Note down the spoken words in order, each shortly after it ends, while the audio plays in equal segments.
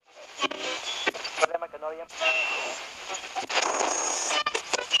volume.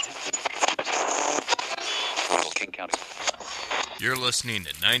 King County. You're listening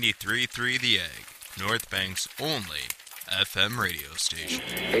to 93.3 The Egg, North Bank's only FM radio station.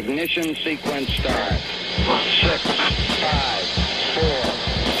 Ignition sequence start. 6, 5, 4,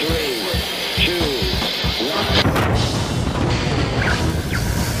 3, 2, 1.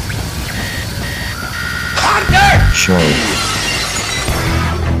 Hunter! Show.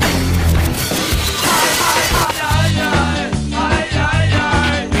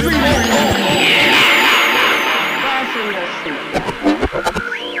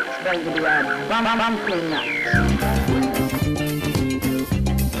 Going to be a bumping night.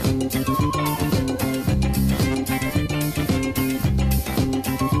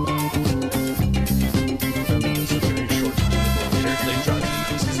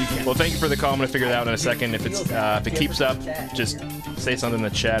 Well, thank you for the call. I'm going to figure it out in a second. If it keeps up, just say something in the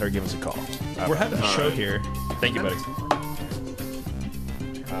chat or give us a call. We're having a show here. Thank you, buddy.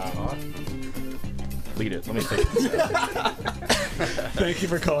 Lead it. Let me take this out. Thank you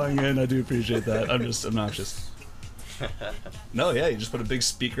for calling in. I do appreciate that. I'm just obnoxious. No, yeah, you just put a big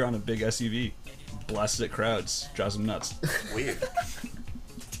speaker on a big SUV, blast it at crowds, drives them nuts. Weird.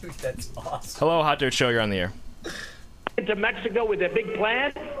 Dude, that's awesome. Hello, Hot Dirt Show. You're on the air. To Mexico with a big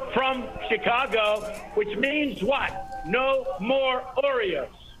plan from Chicago, which means what? No more Oreos.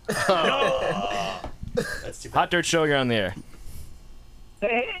 No. That's too bad. Hot Dirt Show. You're on the air.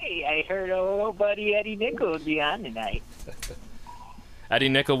 Hey, I heard old buddy Eddie Nickel would be on tonight. Eddie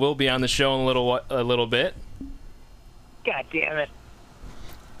Nickel will be on the show in a little bit. God damn it.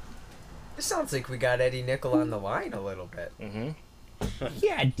 It sounds like we got Eddie Nickel on the line a little bit. Mm-hmm.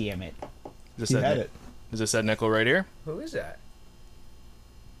 Yeah, damn it. Is He had it. this Ed Nickel right here? Who is that?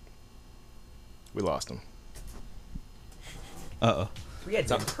 We lost him. Uh-oh. We had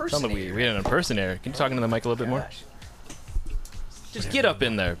Sounded impersonator. we had an impersonator. Can you talk into the mic a little bit more? Gosh. Just get up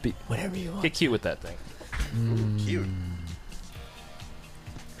in there. Whatever you want. Get cute with that thing. Cute.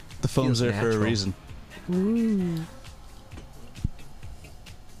 The phone's Feels there for a natural. reason.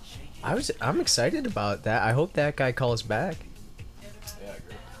 I'm excited about that. I hope that guy calls back.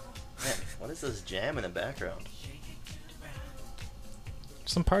 Man, what is this jam in the background?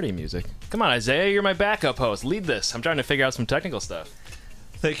 Some party music. Come on, Isaiah. You're my backup host. Lead this. I'm trying to figure out some technical stuff.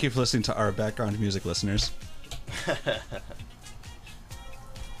 Thank you for listening to our background music listeners.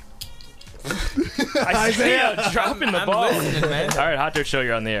 Isaiah, dropping the I'm ball. listening, man. All right, Hot Dirt Show.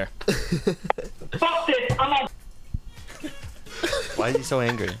 You're on the air. Fuck this. I'm on. Why is he so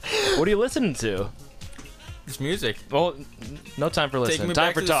angry? What are you listening to? It's music. Well, no time for Taking listening. me Time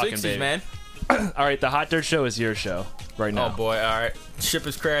back for to talking, the 60s, baby. man. All right, the Hot Dirt Show is your show right now. Oh boy, all right. Ship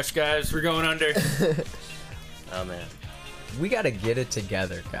has crashed, guys. We're going under. Oh man, We got to get it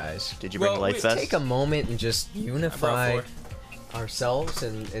together, guys. did you bring Well, Life we Vest? Take a moment and just I brought unify 4. ourselves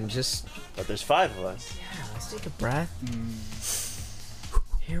and just, But there's 5 of us. yeah, let's take a breath.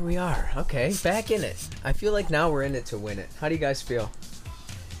 Here we are. Okay, back in it. I feel like now we're in it to win it. How do you guys feel?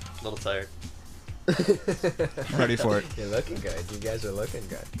 A little tired. Ready for it. You're looking good. You guys are looking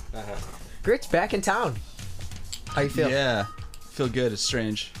good. Uh-huh. Grit's back in town. How you feel? Yeah. Feel good. It's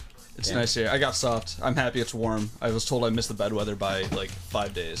strange. It's Yeah. nice here. I got soft. I'm happy it's warm. I was told I missed the bad weather by like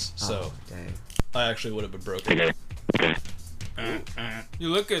 5 days, so Oh, dang. I actually would have been broken. You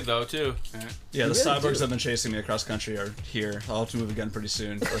look good though too. Yeah, the You really cyborgs do. that have been chasing me across country are here. I'll have to move again pretty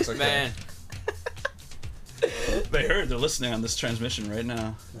soon. Looks like Man, they heard. They're listening on this transmission right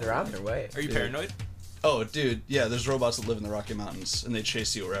now. They're on their way. are you Yeah. paranoid? Oh, dude, yeah, there's robots that live in the Rocky Mountains, and they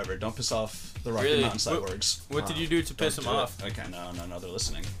chase you wherever. Don't piss off the Rocky Really? Mountain cyborgs. What did you do to piss Don't them do it. off? Okay, no, they're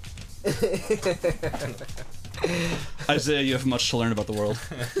listening. Isaiah, you have much to learn about the world.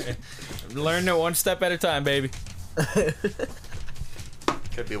 Learn it one step at a time, baby.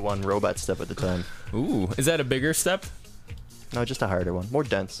 Could be one robot step at a time. Ooh, is that a bigger step? No, just a harder one. More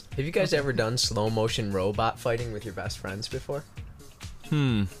dense. Have you guys ever done slow motion robot fighting with your best friends before?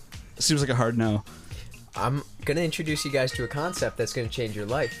 Seems like a hard no. I'm gonna introduce you guys to a concept that's gonna change your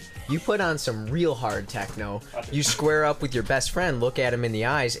life. You put on some real hard techno, you square up with your best friend, look at him in the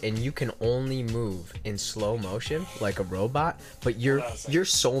eyes, and you can only move in slow motion like a robot, but your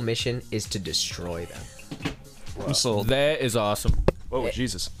sole mission is to destroy them. I'm sold. That is awesome. Whoa,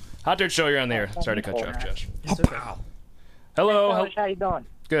 Jesus. Hot Dirt Show, you're on the air. Sorry to cut you off, Josh. It's okay. Hello. Fellas, how you doing?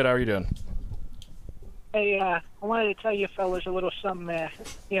 Good, how are you doing? Hey, I wanted to tell you fellas a little something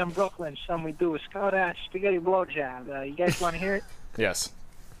here in Brooklyn. Something we do. It's called spaghetti blowjob. You guys want to hear it? Yes.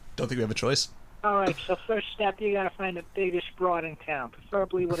 Don't think we have a choice. All right, so first step, you got to find the biggest broad in town,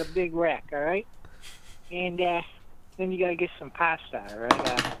 preferably with a big rack, all right? And then you got to get some pasta, all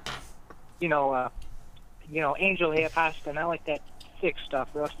right? angel hair pasta, and I like that thick stuff,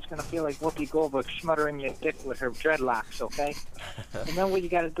 or else it's gonna feel like Whoopi Goldberg smothering your dick with her dreadlocks, okay? And then what you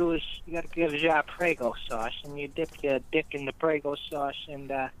gotta do is you gotta give her Prego sauce, and you dip your dick in the Prego sauce,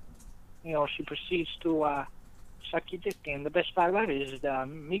 and she proceeds to suck your dick in. The best part about it is the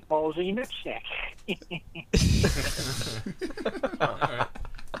meatballs in your nutsack.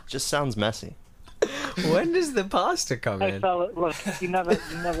 Just sounds messy. When does the pasta come Hey, in? fella, look, you never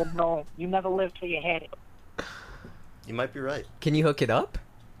know. You never live till you had it. You might be right. Can you hook it up?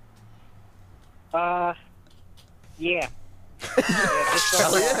 Yeah. Hell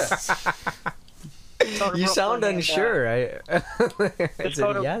yeah. You sound unsure. Just Is go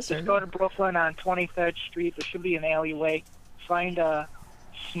it to, yes or just no? go to Brooklyn on 23rd Street. There should be an alleyway. Find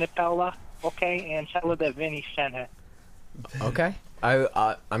Snipella, okay, and tell her that Vinny sent her. Okay.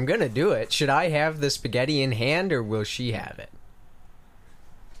 I'm gonna do it. Should I have the spaghetti in hand, or will she have it?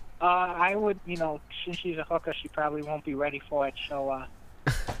 I would, since she's a hooker, she probably won't be ready for it, so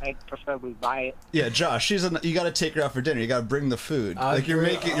I'd preferably buy it. Yeah, Josh, you got to take her out for dinner. You got to bring the food. Like you're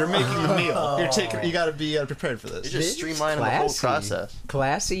making the meal. You got to be prepared for this. You're just streamlining the whole process.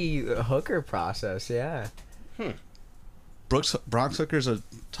 Classy hooker process, yeah. Bronx hookers are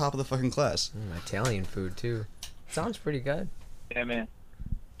top of the fucking class. Italian food too. Sounds pretty good. Yeah, man.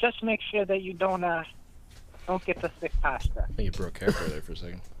 Just make sure that you don't get the thick pasta. I think you broke character there for a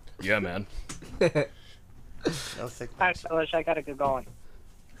second. Yeah, man. No thick All right, fellas, I gotta get going.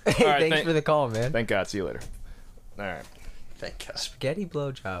 Hey, All right, thanks for the call, man. Thank God. See you later. All right. Thank God. Spaghetti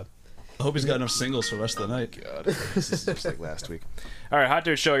blowjob. I hope he's got enough singles for the rest of the night. God, this is just like last week. All right, Hot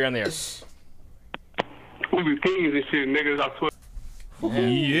Dirt Show, you're on the air. We be pings and shit, niggas. I swear.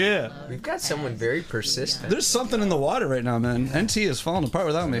 Yeah. We've got someone very persistent. There's something in the water right now, man. NT is falling apart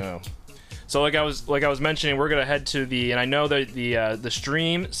without me. So like I was mentioning, we're gonna head to the, and I know that the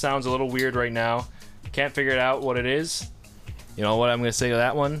stream sounds a little weird right now. Can't figure out what it is. You know what I'm gonna say to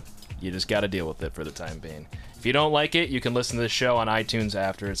that one? You just gotta deal with it for the time being. If you don't like it, you can listen to the show on iTunes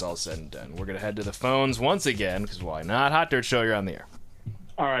after it's all said and done. We're gonna head to the phones once again, because why not? Hot Dirt Show, you're on the air.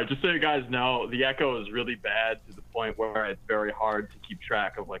 All right, just so you guys know, the echo is really bad to the point where it's very hard to keep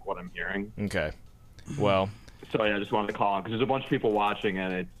track of like what I'm hearing. Okay. Well. So yeah, I just wanted to call on because there's a bunch of people watching,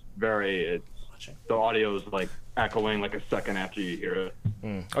 and it's the audio is like echoing like a second after you hear it.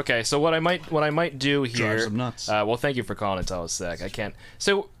 Okay, so what I might do here. Drives them nuts. Well, thank you for calling and tell us sec. I can't.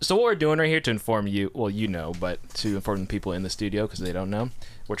 So what we're doing right here to inform you, well, but to inform the people in the studio because they don't know,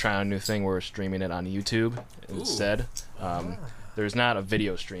 we're trying a new thing. We're streaming it on YouTube instead. There's not a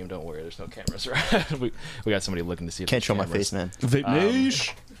video stream. Don't worry. There's no cameras. Right? we got somebody looking to see. If Can't show my cameras. face, man. Vape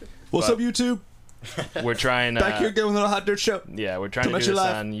Niche. What's up, YouTube? We're trying. Back here going with a Hot Dirt Show. Yeah, we're trying Come to at do you this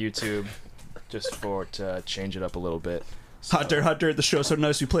live. on YouTube, just to change it up a little bit. Hot Dirt. The show's so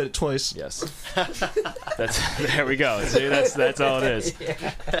nice we played it twice. Yes. There we go. See, that's all it is.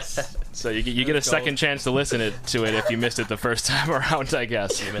 Yes. So you get a second chance to listen to it if you missed it the first time around, I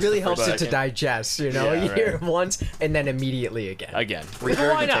guess. It really helps it to digest, you know? Yeah, you hear right. it once and then immediately again. Again.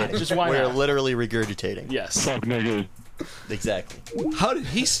 Regurgitating. Why not? Just why We're not? literally regurgitating. Yes. Fuck niggas. Exactly. How did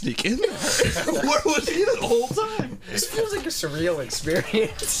he sneak in there? Where was he the whole time? This feels like a surreal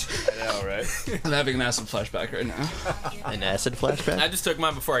experience. I know, right? I'm having an acid flashback right now. An acid flashback? I just took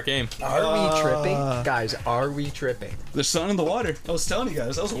mine before I came. Are we tripping? Guys, are we tripping? There's sun in the water. I was telling you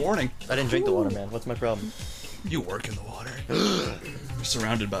guys. That was a warning. I didn't drink the water, man. What's my problem? You work in the water. You're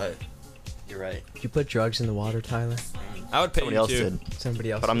surrounded by it. You're right. Did you put drugs in the water, Tyler? I would pay Somebody you else too. did. Somebody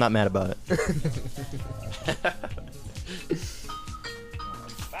else. But I'm not mad about it.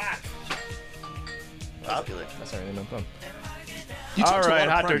 Popular. That's already no problem. You talk All to a lot right,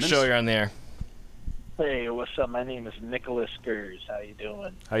 of Hot prime Dirt Show, ministers. you're on the air. Hey, what's up? My name is Nicholas Gers. How you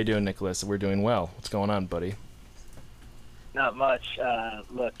doing? How you doing, Nicholas? We're doing well. What's going on, buddy? Not much.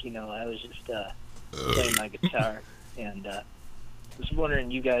 Look, I was just playing my guitar, and was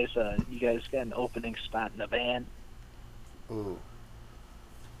wondering, you guys got an opening spot in the band? Ooh.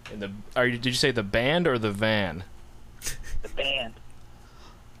 Did you say the band or the van? The band.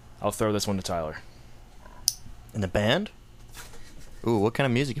 I'll throw this one to Tyler. In the band? Ooh, what kind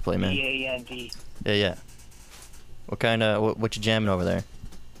of music you play, man? B-A-N-D. Yeah. What kind of what you jamming over there?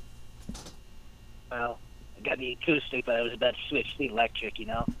 Well, I got the acoustic, but I was about to switch to the electric,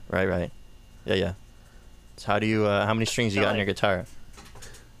 Right. Yeah. So how do you how many strings you got on your guitar?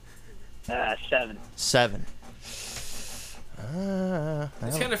 7. 7.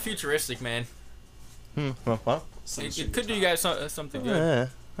 It's kind of futuristic, man. Well, It could do you guys something good.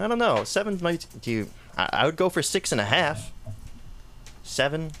 I don't know. 7 might. I would go for 6.5.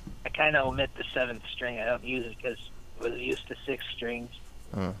 7. I kind of omit the 7th string. I don't use it because I was used to 6 strings.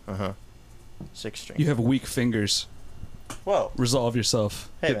 6 string. You have weak fingers. Whoa. Resolve yourself.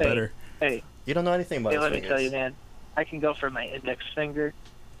 Hey, Get man. better. Hey, You don't know anything about hey, his let me fingers. tell you, man. I can go from my index finger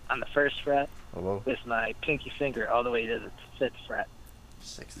on the 1st fret Whoa. with my pinky finger all the way to the 5th fret.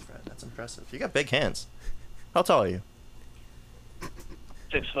 6th fret. That's impressive. You got big hands. How tall are you?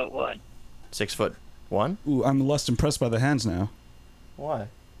 6'1". 6'1"? Ooh, I'm less impressed by the hands now. Why?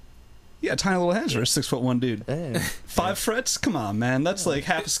 Yeah, tiny little hands for a 6'1" dude. Hey. 5 frets? Come on, man. That's like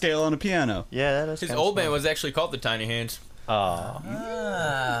half a scale on a piano. Yeah, that is. His old man was actually called the Tiny Hands. Oh. If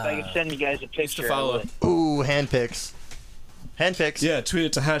I can send you guys a picture. follow. I would. Ooh, hand picks. Hand picks. Yeah, tweet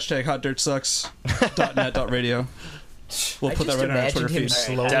it to #hotdirtsucks.net.radio. We'll I put that just right on our Twitter imagined him feed.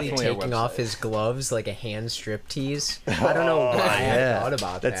 slowly Definitely a taking off website. his gloves like a hand strip tease. I don't know why I yeah. thought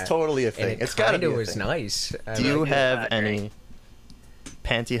about That's that. totally a And thing. it It's gotta kinda be a was thing. nice. I Do you like it. have any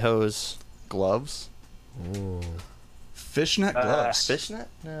pantyhose gloves? Ooh. Fishnet gloves. Fishnet?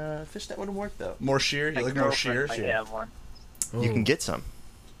 Fishnet wouldn't work though. More sheer? You My like more sheer? girlfriend might have one. You can Ooh. get some.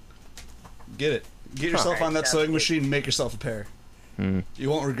 Get it. Get yourself Huh. on that Sounds sewing good. machine and make yourself a pair. Hmm. You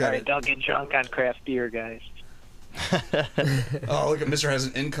won't regret Alright, it. don't get drunk on craft beer, guys. Oh, look at Mr. has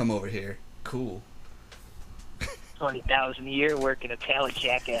an income over here. Cool. 20,000 a year working a pallet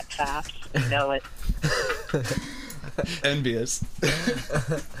jack at Tops. You know it. Envious.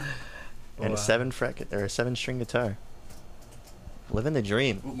 And a 7 fret or a 7-string guitar. Living the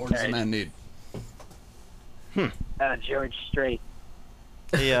dream. What more does a man need? George Strait.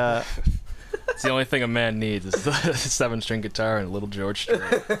 The It's the only thing a man needs is the 7-string guitar and a little George Strait.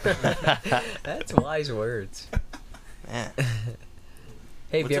 That's wise words. man.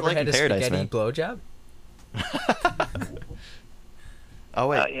 Hey, have What's you it ever like had in a Paradise, spaghetti man? blowjob? Oh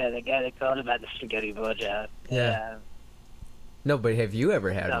wait. Oh, yeah, the guy that called about the spaghetti blowjob. Yeah. No, but have you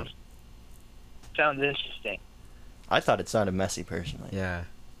ever had one? Sounds interesting. I thought it sounded messy personally. Yeah.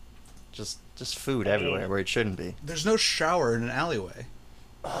 Just food everywhere where it shouldn't be. There's no shower in an alleyway.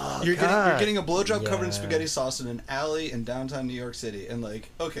 You're God. getting a blowjob covered in Yeah. spaghetti sauce in an alley in downtown New York City, and like,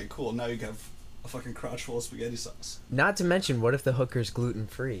 okay, cool. Now you have a fucking crotch full of spaghetti sauce. Not to mention, what if the hooker's gluten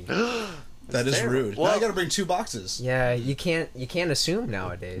free? That is terrible. rude. Well- now you gotta bring 2 boxes. Yeah, you can't assume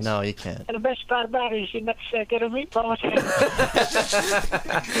nowadays. No, you can't. And the best part about it is you're not sick of the meatballs.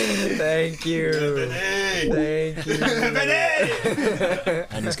 Thank you. Thank you.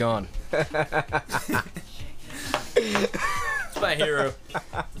 And he's gone. It's my hero.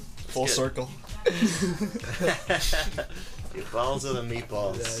 Full circle. Your balls are the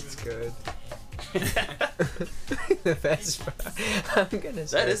meatballs. That's good. The best part. I'm gonna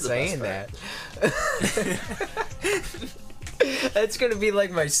start is the saying best that. That's gonna be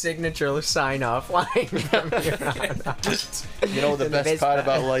like my signature sign-off line from here on out. You know what the And the best best part part-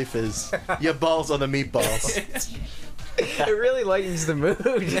 about life is? Your balls are the meatballs. It really lightens the mood,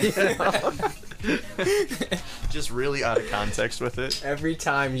 you know? Just really out of context with it. Every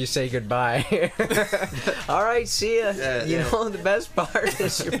time you say goodbye. All right, see ya. Yeah, you yeah. know, the best part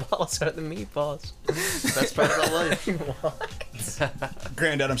is your balls are the meatballs. Best part about life.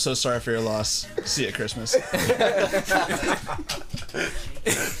 Granddad, I'm so sorry for your loss. See you at Christmas.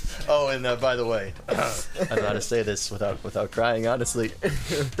 Oh, and by the way, I don't know how to say this without crying, honestly.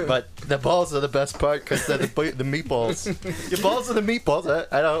 But the balls are the best part because they're the meatballs. Your balls are the meatballs.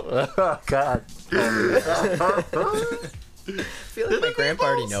 I don't. Oh God. I feel like my grandpa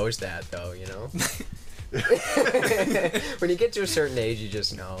already knows that, though, you know? When you get to a certain age, you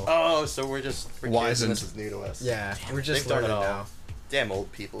just know. Oh, so we're kids and Wizened. this is new to us. Yeah, we're just They've done it learning all. now. Damn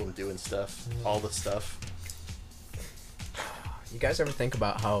old people and doing stuff, all the stuff. You guys ever think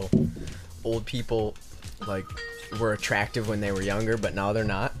about how old people, like, were attractive when they were younger, but now they're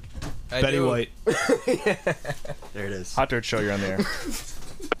not? Betty White. There it is. Hot Dirt Show, you're on the air.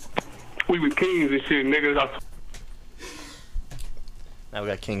 We were kings and shit, niggas. Now we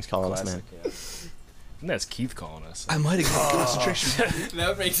got Kings calling us, man. Classic, yeah. And that's Keith calling us. I might have got concentration.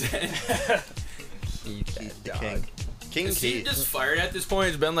 That makes sense. Eat that The dog. King. King Is he Keith. just fired at this point?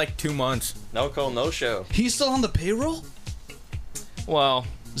 It's been like 2 months. No call, no show. He's still on the payroll? Well,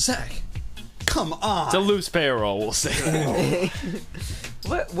 Zach, come on. it's a loose payroll, we'll say.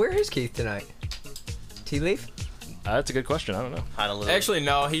 What? Where is Keith tonight? Tea Leaf? That's a good question. I don't know. Honolulu. Actually,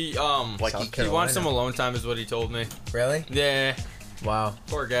 no. He Like South he wants some Carolina. alone time, is what he told me. Really? Yeah, Wow.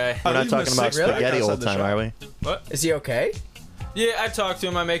 poor guy. we're not leave him a talking about six-pack spaghetti outside all the the time, shop. are we? What? Is he okay? Yeah, I talked to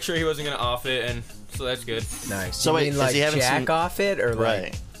him. I make sure he wasn't gonna off it, and so that's good. Nice. So you wait, mean is like he having jack some- off it or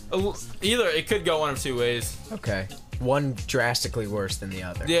like? Right. Either it could go one of two ways. Okay. one drastically worse than the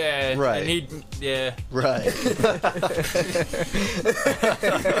other. Yeah. Right. And yeah. Right.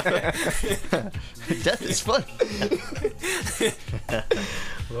 Death is fun.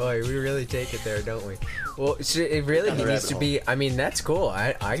 Boy, we really take it there, don't we? Well, so it really Down the needs to rabbit be. I mean, that's cool. I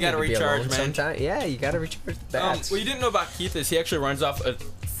You need gotta to be recharge, alone man. sometime. Yeah, you gotta recharge the bats. What you didn't know about Keith is he actually runs off a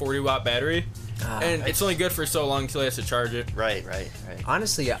 40-watt battery, and it's only good for so long until he has to charge it. Right.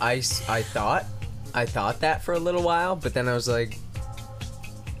 Honestly, I thought that for a little while, but then I was like,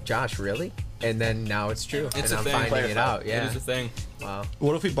 Josh, really? And then now it's true, It's and a I'm thing. finding it out. Yeah, It is a thing. Wow.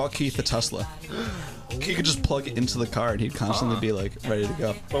 What if we bought Keith a Tesla? He could just plug it into the car and he'd constantly be like ready to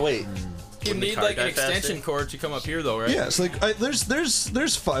go. But wait, You need car like an die faster? extension cord to come up here, though, right? Yeah, it's like there's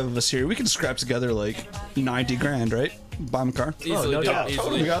 5 of us here. We can scrap together like 90 grand, right? Buy him a car. Easily, no dude, doubt.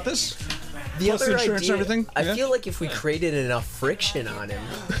 easily. We got this. The Plus other insurance idea, and everything. I Yeah. feel like if we created enough friction on him,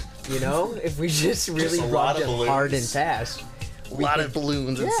 you know, if we just really a lot rubbed of him hard and balloons. fast, a lot of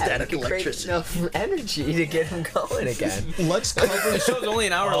balloons and we static could create electricity. enough energy to get him going again. Let's cover The show's only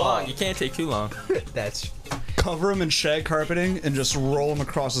an hour long. You can't take too long. That's him in shag carpeting and just roll him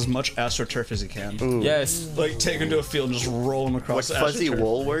across as much astroturf as you can. Yes. Like take him to a field and just roll him across. Would the fuzzy astroturf.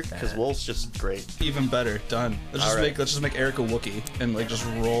 wool work? Because wool's just great. Even better. Done. Let's All right. just make Eric a Wookiee and like just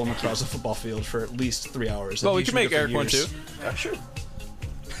roll him across a football field for at least 3 hours. Well, we Each can for make different Eric one years. too. Sure.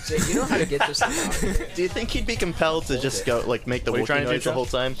 so you know how to get this thing out here. Do you think he'd be compelled to just go like make the What are you trying Wookiee to do, noise the John? whole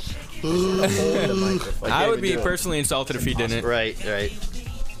time? The microphone. I would even be do it. personally insulted if he didn't. Right.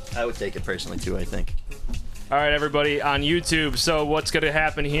 I would take it personally too, I think. All right, everybody on YouTube. So what's going to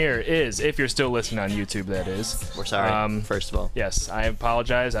happen here is, if you're still listening on YouTube, that is. We're sorry, first of all. Yes, I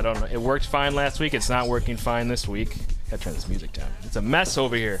apologize. I don't know. It worked fine last week. It's not working fine this week. Gotta turn this music down. It's a mess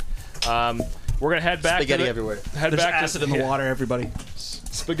over here. We're gonna head back. Spaghetti to everywhere. Head There's back acid in the water, everybody.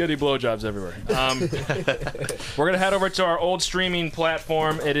 Spaghetti blowjobs everywhere. We're gonna head over to our old streaming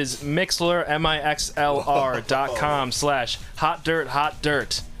platform. It is Mixlr,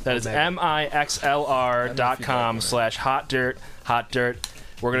 mixlr.com/hotdirthotdirt. That is mixlr.com/hotdirt.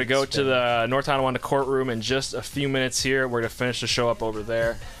 We're gonna go to the North Tonawanda courtroom in just a few minutes here. We're gonna finish the show up over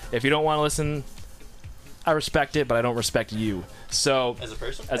there. If you don't want to listen, I respect it, but I don't respect you. So, As a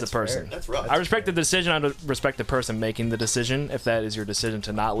person? as a That's person, fair. That's rough. I respect the decision. I don't respect the person making the decision. If that is your decision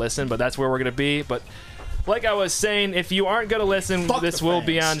to not listen, but that's where we're gonna be. But like I was saying, if you aren't gonna listen, Fuck this the will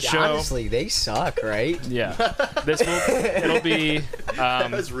be on fans. show. Honestly, they suck, right? Yeah, it'll be. That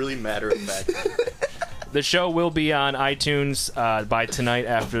was really matter of fact. The show will be on iTunes by tonight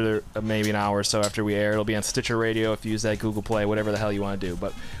after maybe an hour or so after we air. It'll be on Stitcher Radio if you use that, Google Play, whatever the hell you want to do.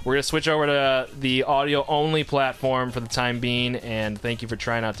 But we're going to switch over to the audio-only platform for the time being, and thank you for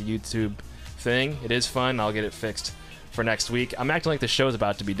trying out the YouTube thing. It is fun. I'll get it fixed for next week. I'm acting like the show's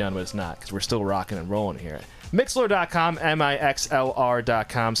about to be done, but it's not, because we're still rocking and rolling here. Mixlr.com,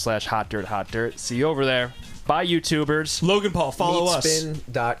 mixlr.com/hotdirthotdirt. See you over there. Bye, YouTubers. Logan Paul, follow us.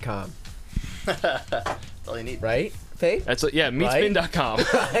 Meatspin.com. That's all you need. Right? Faith? That's it. Yeah, meatspin.com.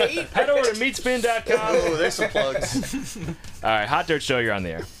 Right? Head over to meatspin.com. Oh, there's some plugs. All right, Hot Dirt Show, you're on the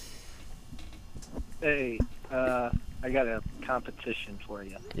air. Hey, I got a competition for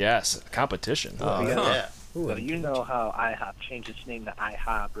you. Yes, competition. Oh, yeah. So you know how IHOP changed its name to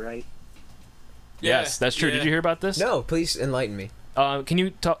IHOP, right? Yes, that's true. Did you hear about this? No, please enlighten me. Can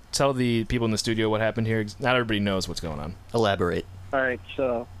you tell the people in the studio what happened here? Not everybody knows what's going on. Elaborate. All right,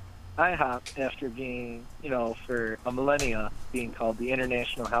 so IHOP, after being, for a millennia, being called the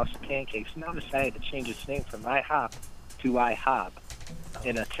International House of Pancakes, now decided to change its name from IHOP to IHOB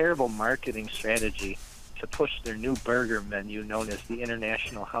in a terrible marketing strategy to push their new burger menu known as the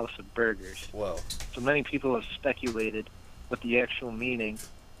International House of Burgers. Whoa. So many people have speculated what the actual meaning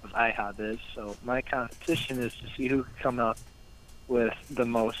of IHOB is. So my competition is to see who can come up with the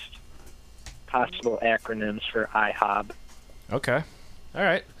most possible acronyms for IHOB. Okay. All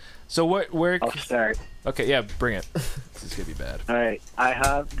right. So where? I'll start. Okay, yeah, bring it. This is gonna be bad. All right,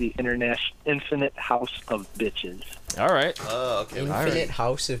 IHOB, the Infinite House of Bitches. All right. Oh, okay. Infinite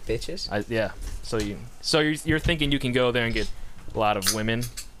House of Bitches? Yeah. So you're thinking you can go there and get a lot of women,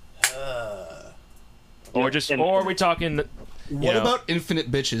 or are we talking? What about infinite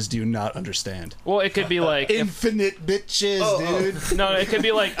bitches do you not understand? Well, it could be like infinite bitches, dude. No, it could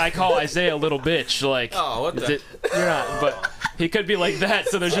be like I call Isaiah a little bitch. Like, oh, what the? You're not, but he could be like that.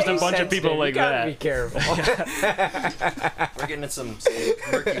 So there's just a bunch of people like you gotta that. Be careful. We're getting in some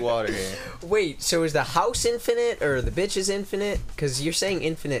murky water here. Wait, so is the house infinite or the bitch is infinite? Because you're saying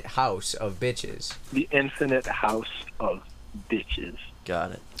infinite house of bitches. The Infinite House of Bitches.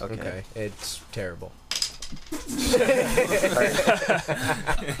 Got it. Okay. It's terrible.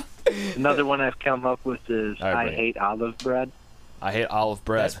 Another one I've come up with is All right, I buddy. hate olive bread. I hate olive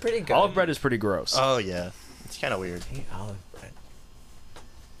bread. That's pretty good. Olive bread is pretty gross. Oh yeah, it's kind of weird. I hate olive bread.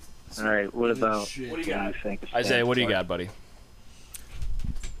 All right, what about What do you what got? do you think? Isaiah, what do you got, buddy?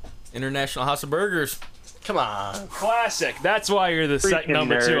 International House of Burgers. Come on. Classic. That's why you're the Freaking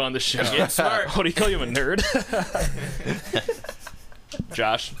number nerd. 2 on the show. Get smart. What do you call you, a nerd?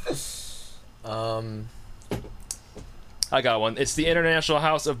 Josh, I got one. It's the International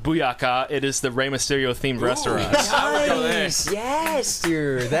House of Booyaka. It is the Rey Mysterio themed restaurant. Nice. Yes,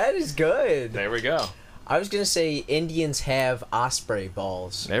 dude. That is good. There we go. I was gonna say Indians have osprey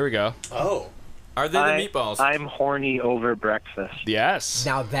balls. There we go. Oh. Are they the meatballs? I'm horny over breakfast. Yes.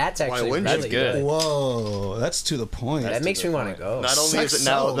 Now that's actually wouldn't you? really That's good. Whoa, that's to the point. That makes me want to go. Not only is it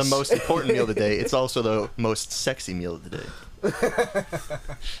now the most important meal of the day, it's also the most sexy meal of the day.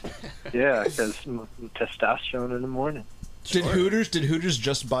 Yeah, because testosterone in the morning. Did Hooters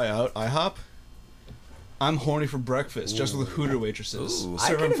just buy out IHOP? I'm horny for breakfast, just with Hooter waitresses I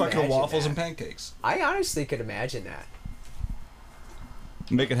serving could fucking imagine waffles that. and pancakes. I honestly could imagine that.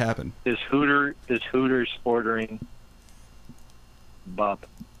 Make it happen. Is Hooters ordering bub?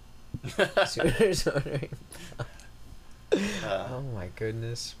 Sooners ordering. Oh my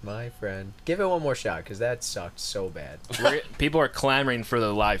goodness, my friend. Give it one more shot, because that sucked so bad. People are clamoring for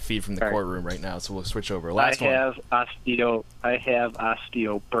the live feed from the All right. courtroom right now, so we'll switch over. Last I one. have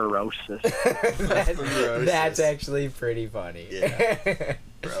osteoporosis. That's actually pretty funny. Yeah.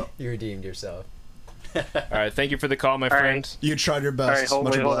 Bro. You redeemed yourself. All right, thank you for the call, my All right. friend. You tried your All right, best. hold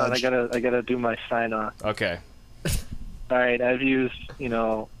Much on. I obliged. gotta do my sign off. Okay. All right, I've used,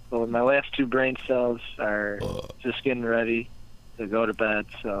 well, my last 2 brain cells are just getting ready to go to bed,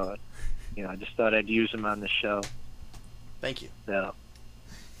 so, I just thought I'd use them on the show. Thank you. So,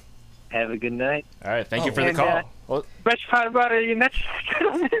 have a good night. All right, thank you for the and, call. Well, Best part about it, that's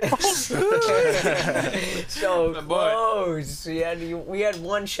So My boy. close. We had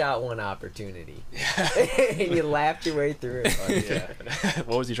one shot, one opportunity. You laughed your way through it.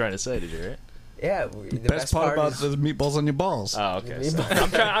 what was he trying to say? Did you hear it? Yeah. The Best part about is, the meatballs on your balls. Oh, okay. The So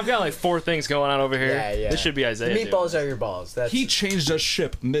meatballs. I've got like 4 things going on over here. Yeah. This should be The Isaiah. meatballs doing are your balls. That's He changed a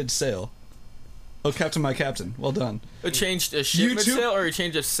ship mid-sail. Oh, Captain, my captain. Well done. It changed a ship YouTube- mid-sale or it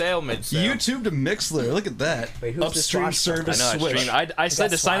changed a sail mid-sale? YouTube to Mixler. Look at that. Wait, who's this Upstream swashbuckler? I service know. I switch. streamed. I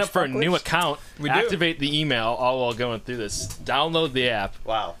said that to sign up for a new swashbucklers? account. We do. Activate the email all while going through this. Download the app.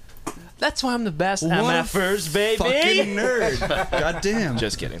 Wow. That's why I'm the best What a MFers, baby. Fucking nerd. God damn.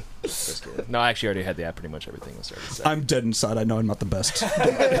 Just kidding. Just kidding. No, I actually already had the app. Pretty much everything was already set. I'm dead inside. I know I'm not the best.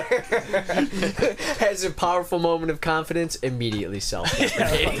 Has a powerful moment of confidence, immediately self.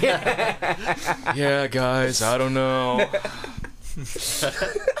 Yeah, guys. I don't know.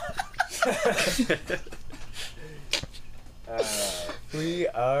 We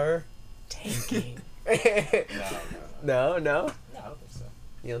are tanking. No.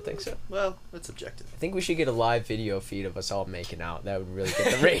 You don't think so? Well, that's objective. I think we should get a live video feed of us all making out. That would really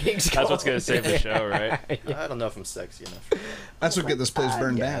get the ratings going. That's what's gonna save the show, right? I don't know if I'm sexy enough. That's what get this place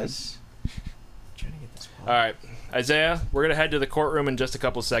burned down. Trying to get this All right, Isaiah, we're gonna head to the courtroom in just a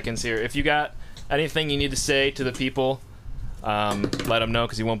couple seconds here. If you got anything you need to say to the people, let them know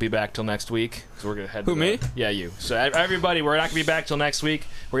because he won't be back till next week. So we're gonna head. Who, to me? Yeah, you. So everybody, we're not gonna be back till next week.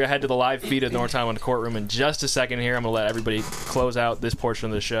 We're gonna head to the live feed of North Taiwan courtroom in just a second here. I'm gonna let everybody close out this portion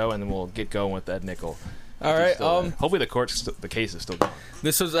of the show, and then we'll get going with Ed Nickel. All right. Hopefully the case is still going.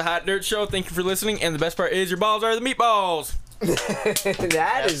 This was the Hot Dirt Show. Thank you for listening. And the best part is your balls are the meatballs.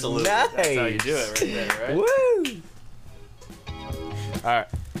 That is Absolutely. nice. That's how you do it, right there, right? Woo! All right.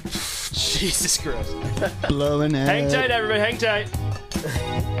 Jesus Christ. Blowing it. Hang tight, everybody. Hang tight.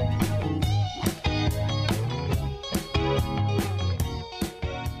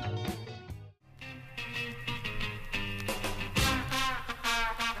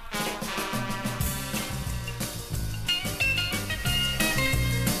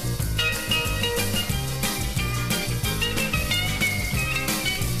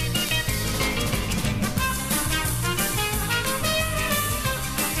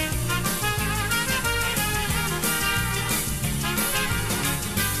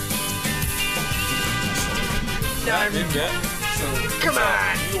 Come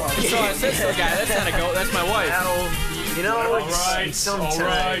on! So I said to the guy, that's not a goat, that's my wife. You know, All right, sometimes. all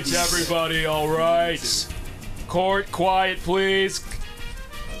right, everybody, all right. Court, quiet, please.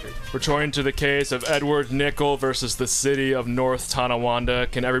 Returning to the case of Edward Nickel versus the city of North Tonawanda.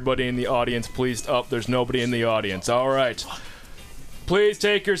 Can everybody in the audience please... Oh, there's nobody in the audience. All right. Please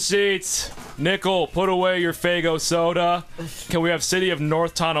take your seats. Nickel, put away your Faygo soda. Can we have city of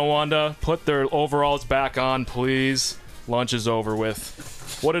North Tonawanda put their overalls back on, please? Lunch is over with.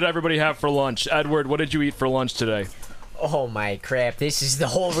 What did everybody have for lunch? Edward, what did you eat for lunch today? Oh my crap, this is the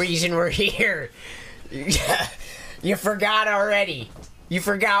whole reason we're here. You forgot already. You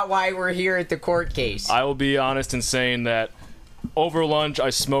forgot why we're here at the court case. I will be honest in saying that over lunch I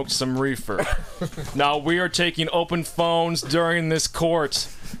smoked some reefer. Now we are taking open phones during this court.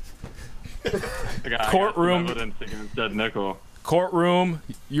 Courtroom. I got some evidence against Ed Nickel. Courtroom,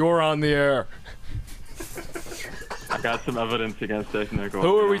 you're on the air. I got some evidence against Ed Nickel.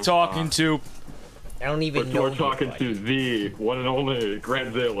 Who are we talking to? I don't even know. We're talking to the one and only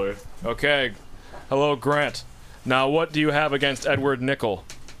Grant Zaylor. Okay. Hello, Grant. Now, what do you have against Edward Nickel?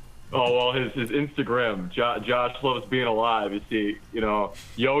 Oh, well, his Instagram. Josh loves being alive. You see,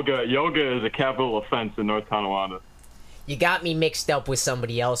 yoga is a capital offense in North Tonawanda. You got me mixed up with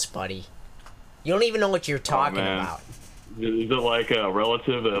somebody else, buddy. You don't even know what you're talking about. Is it like a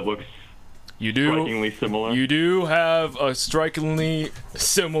relative that looks strikingly similar? You do have a strikingly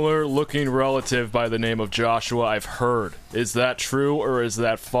similar looking relative by the name of Joshua, I've heard. Is that true or is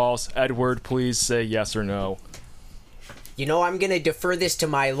that false? Edward, please say yes or no. I'm going to defer this to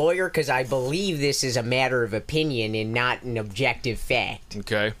my lawyer because I believe this is a matter of opinion and not an objective fact.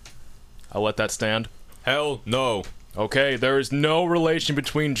 Okay. I'll let that stand. Hell no. Okay, there is no relation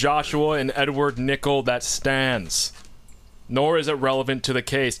between Joshua and Edward Nickel that stands. Nor is it relevant to the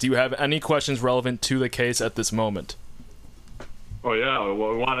case. Do you have any questions relevant to the case at this moment? Oh, yeah.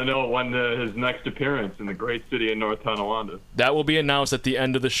 Well, we want to know when his next appearance in the great city of North Tonawanda. That will be announced at the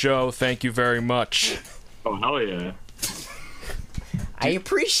end of the show. Thank you very much. Oh, hell yeah. I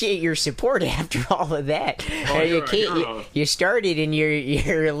appreciate your support after all of that. Oh, you started and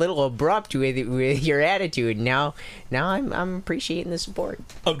you're a little abrupt with your attitude. Now I'm appreciating the support.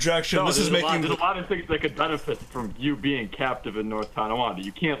 Objection. No, this is making there's a lot of things that could benefit from you being captive in North Tonawanda.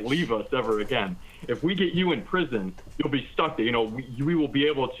 You can't leave us ever again. If we get you in prison, you'll be stuck there. We will be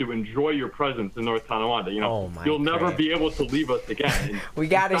able to enjoy your presence in North Tonawanda. You'll never be able to leave us again. We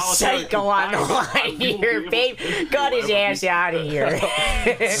got a psycho on the line here, babe. Got his ass out of here.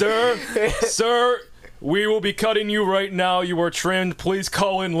 Sir, we will be cutting you right now. You are trimmed. Please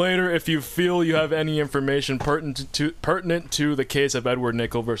call in later if you feel you have any information pertinent to the case of Edward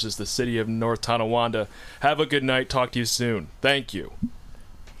Nickel versus the city of North Tonawanda. Have a good night. Talk to you soon. Thank you.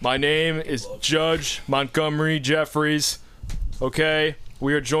 My name is Judge Montgomery Jeffries. Okay,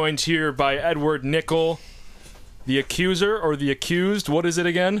 we are joined here by Edward Nickel, the accuser or the accused. What is it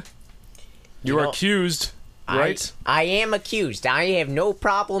again? You are accused, right? I am accused. I have no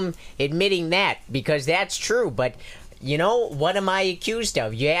problem admitting that because that's true. But what am I accused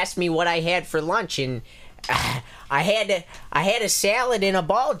of? You asked me what I had for lunch, and I had a salad in a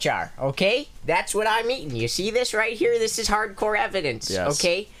ball jar. Okay, that's what I'm eating. You see this right here? This is hardcore evidence. Yes.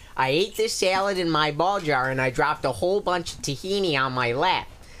 Okay, I ate this salad in my ball jar, and I dropped a whole bunch of tahini on my lap.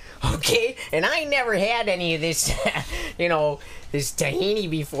 Okay, and I never had any of this, this tahini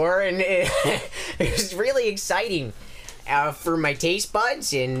before, and it was really exciting for my taste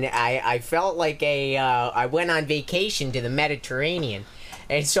buds, and I felt like I went on vacation to the Mediterranean.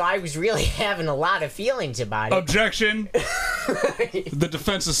 And so I was really having a lot of feelings about it. Objection. The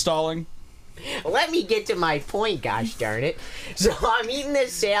defense is stalling. Let me get to my point, gosh darn it. So I'm eating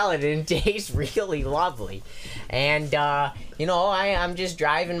this salad and it tastes really lovely. And, I'm just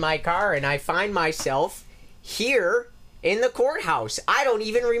driving my car and I find myself here in the courthouse. I don't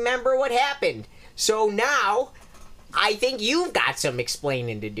even remember what happened. So now I think you've got some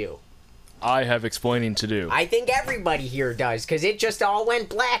explaining to do. I have explaining to do. I think everybody here does, because it just all went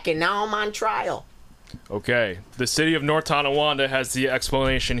black, and now I'm on trial. Okay, the city of North Tonawanda has the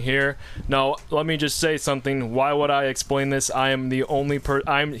explanation here. Now, let me just say something. Why would I explain this? I am the only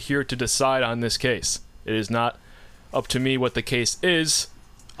I'm here to decide on this case. It is not up to me what the case is.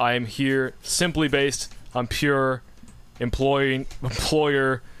 I am here simply based on pure employer,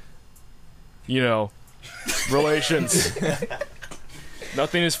 relations.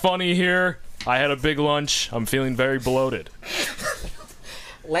 Nothing is funny here. I had a big lunch. I'm feeling very bloated.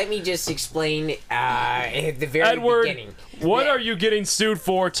 Let me just explain at the very beginning. What are you getting sued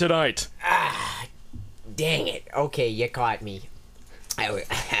for tonight? Dang it. Okay, you caught me.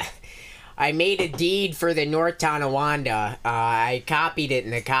 I made a deed for the North Tonawanda. I copied it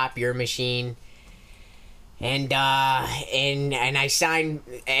in the copier machine. And I signed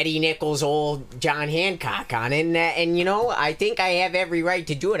Eddie Nichols' old John Hancock on it. And I think I have every right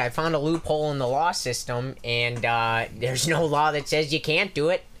to do it. I found a loophole in the law system, and there's no law that says you can't do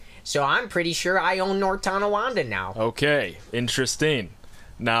it. So I'm pretty sure I own North Tonawanda now. Okay, interesting.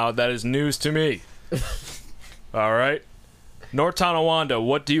 Now, that is news to me. All right. North Tonawanda,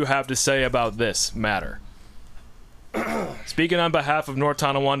 what do you have to say about this matter? Speaking on behalf of North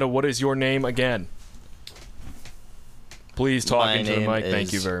Tonawanda, what is your name again? Please talk My into the name mic. Thank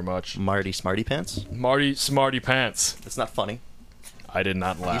is you very much. Marty Smarty Pants. Marty Smarty Pants. It's not funny. I did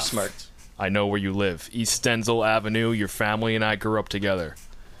not laugh. You smirked. I know where you live. East Stenzel Avenue. Your family and I grew up together.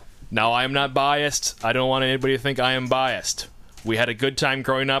 Now, I am not biased. I don't want anybody to think I am biased. We had a good time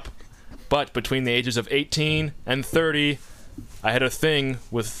growing up, but between the ages of 18 and 30, I had a thing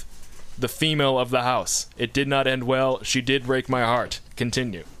with the female of the house. It did not end well. She did break my heart.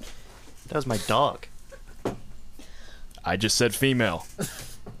 Continue. That was my dog. I just said female.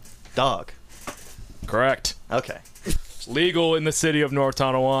 Dog. Correct. Okay. Legal in the city of North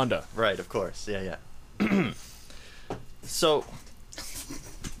Tonawanda. Right, of course. Yeah. So,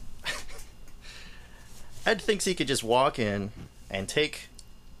 Ed thinks he could just walk in and take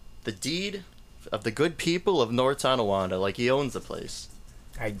the deed of the good people of North Tonawanda like he owns the place.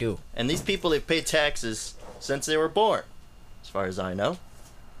 I do. And these people, they've paid taxes since they were born, as far as I know.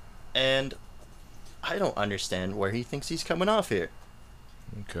 And I don't understand where he thinks he's coming off here.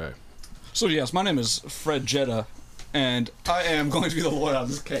 Okay. So yes, my name is Fred Jetta, and I am going to be the lawyer on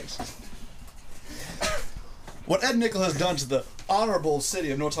this case. What Ed Nickel has done to the honorable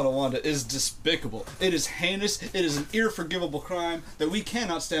city of North Tonawanda is despicable. It is heinous. It is an irreforgivable crime that we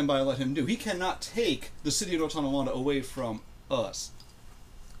cannot stand by and let him do. He cannot take the city of North Tonawanda away from us.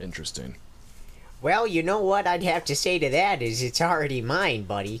 Interesting. Well, you know what I'd have to say to that is it's already mine,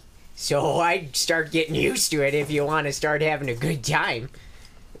 buddy. So I'd start getting used to it if you want to start having a good time.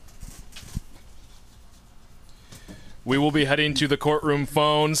 We will be heading to the courtroom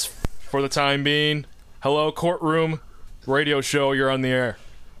phones for the time being. Hello, courtroom radio show. You're on the air.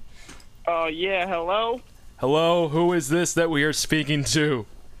 Yeah, hello? Hello, who is this that we are speaking to?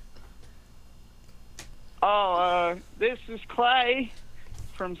 This is Clay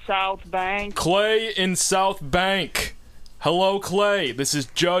from South Bank. Clay in South Bank. Hello, Clay. This is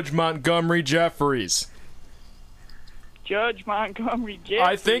Judge Montgomery Jeffries. Judge Montgomery Jeffries?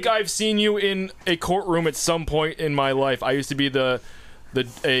 I think I've seen you in a courtroom at some point in my life. I used to be the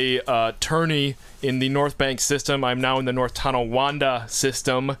attorney in the North Bank system. I'm now in the North Tonawanda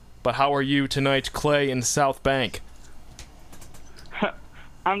system. But how are you tonight, Clay in South Bank?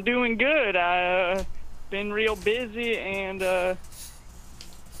 I'm doing good. I been real busy, and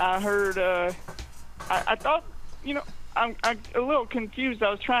I heard. I thought, you know, I'm a little confused. I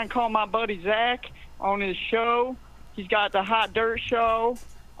was trying to call my buddy Zach on his show. He's got the Hot Dirt Show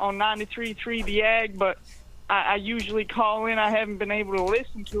on 93.3 The Ag, but I usually call in. I haven't been able to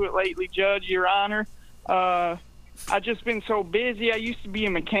listen to it lately, Judge, Your Honor. I've just been so busy. I used to be a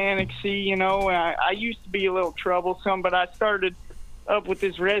mechanic, see, and I used to be a little troublesome, but I started up with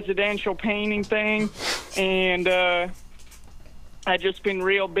this residential painting thing, and I just been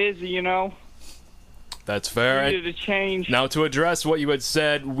real busy, That's fair. Needed a change. Now, to address what you had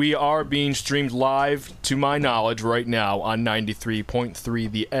said, we are being streamed live, to my knowledge, right now on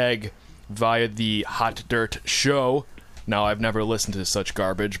 93.3 The Egg via the Hot Dirt Show. Now, I've never listened to such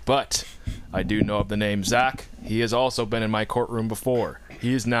garbage, but I do know of the name Zach. He has also been in my courtroom before.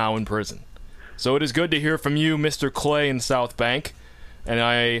 He is now in prison. So it is good to hear from you, Mr. Clay in South Bank, and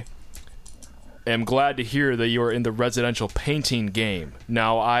I am glad to hear that you are in the residential painting game.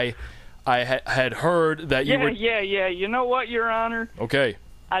 Now, I had heard that you were... Yeah. You know what, Your Honor? Okay.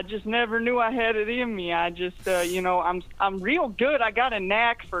 I just never knew I had it in me. I just, I'm real good. I got a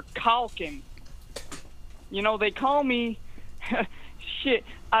knack for caulking. They call me... Shit,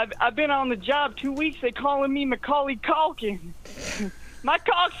 I've been on the job 2 weeks. They calling me Macaulay Culkin. My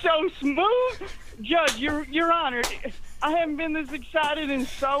caulk's so smooth. Judge, Your Honor, I haven't been this excited in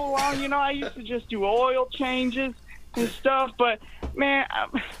so long. I used to just do oil changes and stuff, but, man...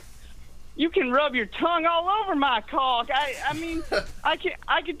 You can rub your tongue all over my caulk. I mean, I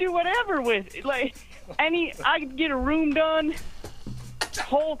could do whatever with it. I could get a room done,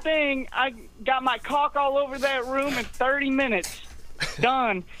 whole thing. I got my caulk all over that room in 30 minutes.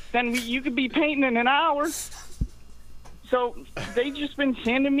 Done. Then you could be painting in an hour. So they just been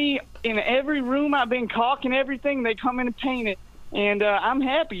sending me in every room. I've been caulking everything. They come in and paint it, and I'm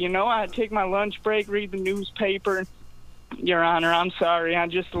happy. I take my lunch break, read the newspaper. Your Honor, I'm sorry. I'm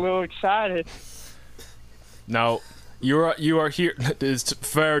just a little excited. Now, you are here. It is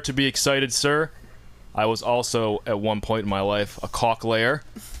fair to be excited, sir. I was also, at one point in my life, a caulk layer.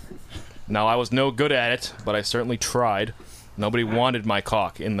 Now, I was no good at it, but I certainly tried. Nobody wanted my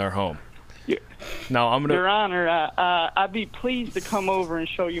caulk in their home. Now, I'm gonna... Your Honor, I'd be pleased to come over and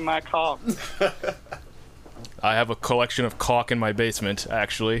show you my caulk. I have a collection of caulk in my basement,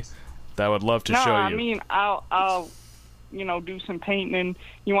 actually, that I would love to show you. No, I mean, I'll do some painting, and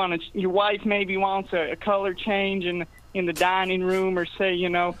your wife maybe wants a color change, and in the dining room, or say,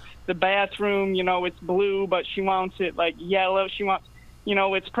 the bathroom, it's blue, but she wants it like yellow. She wants,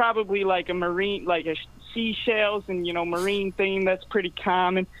 it's probably like a marine, like a seashells and, marine theme. That's pretty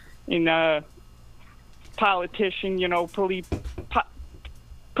common in politician,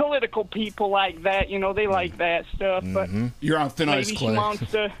 political people like that. They like that stuff. But you're on thin ice,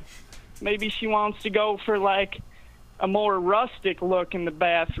 Clay. Maybe she wants to go for like a more rustic look in the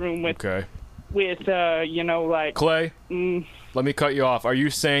bathroom with, like Clay. Let me cut you off. Are you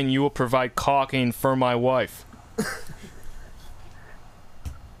saying you will provide caulking for my wife?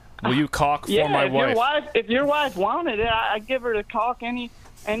 Will you caulk for my wife? If your wife wanted it, I'd give her the caulk any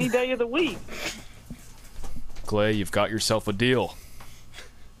day of the week. Clay, you've got yourself a deal.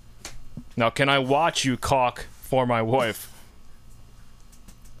 Now, can I watch you caulk for my wife?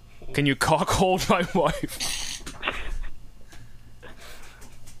 Can you caulk hold my wife?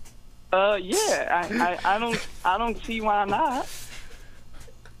 Yeah. I don't see why not,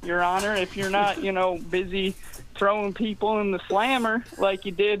 Your Honor. If you're not, busy throwing people in the slammer like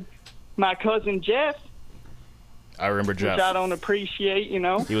you did my cousin Jeff. I remember Jeff. Which I don't appreciate,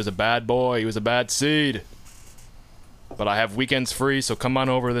 He was a bad boy. He was a bad seed. But I have weekends free, so come on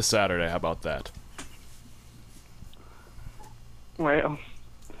over this Saturday. How about that? Well,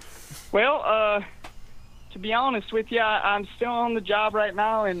 to be honest with you, I'm still on the job right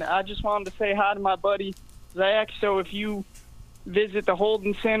now, and I just wanted to say hi to my buddy Zach. So if you visit the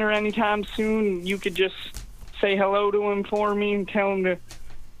Holden Center anytime soon, you could just say hello to him for me and tell him to,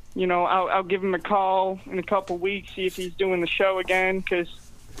 I'll give him a call in a couple weeks, see if he's doing the show again, because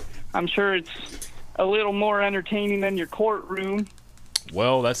I'm sure it's a little more entertaining than your courtroom.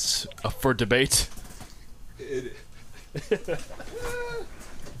 Well, that's up for debate.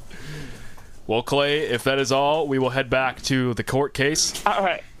 Well, Clay, if that is all, we will head back to the court case. All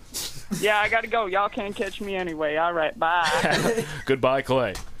right. Yeah, I got to go. Y'all can't catch me anyway. All right, bye. Goodbye,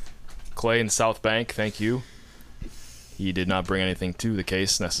 Clay. Clay in South Bank, thank you. He did not bring anything to the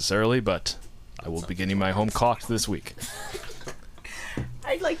case necessarily, but I will be getting my home caulked this week.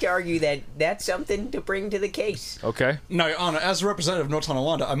 I'd like to argue that that's something to bring to the case. Okay. Now, Your Honor, as a representative of North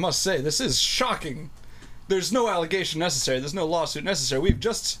Tonawanda, I must say, this is shocking. There's no allegation necessary. There's no lawsuit necessary. We've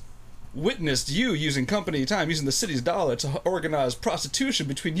just witnessed you using company time, using the city's dollar to organize prostitution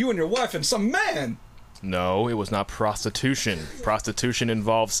between you and your wife and some man. No, it was not prostitution. Prostitution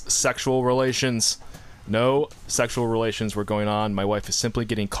involves sexual relations. No sexual relations were going on. My wife is simply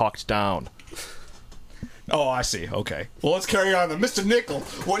getting caulked down. Oh, I see. Okay. Well, let's carry on then. Mr. Nickel,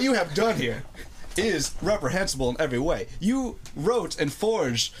 what you have done here is reprehensible in every way. You wrote and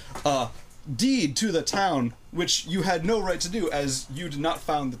forged a deed to the town, which you had no right to do, as you did not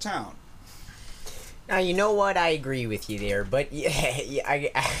found the town. Now, you know what? I agree with you there, but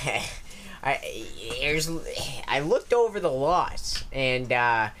I looked over the laws, and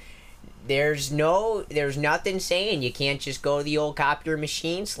there's nothing saying you can't just go to the old copier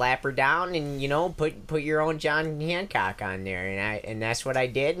machine, slap her down, and put your own John Hancock on there, and that's what I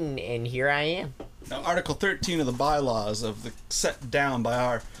did, and here I am. Now, Article 13 of the bylaws set down by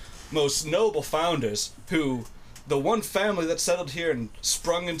our most noble founders, who the one family that settled here and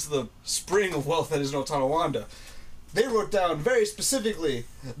sprung into the spring of wealth that is North Tonawanda, they wrote down very specifically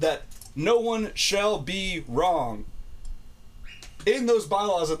that no one shall be wrong. In those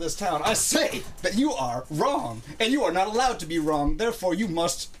bylaws of this town, I say that you are wrong, and you are not allowed to be wrong, therefore you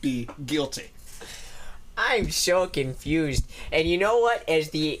must be guilty. I'm so confused. And you know what? As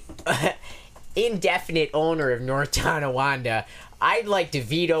the indefinite owner of North Tonawanda, I'd like to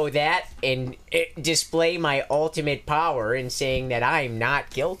veto that and display my ultimate power in saying that I'm not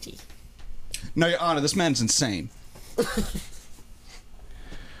guilty. No, Your Honor, this man's insane.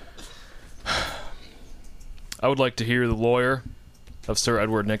 I would like to hear the lawyer of Sir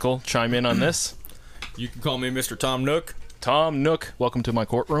Edward Nickel chime in on this. You can call me Mr. Tom Nook. Tom Nook, welcome to my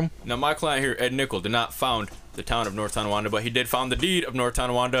courtroom. Now, my client here, Ed Nickel, did not found the town of North Tonawanda, but he did found the deed of North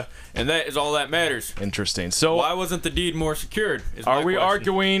Tonawanda, and that is all that matters. Interesting. So, why wasn't the deed more secured? Are we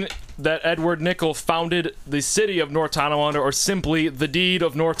arguing that Edward Nickel founded the city of North Tonawanda, or simply the deed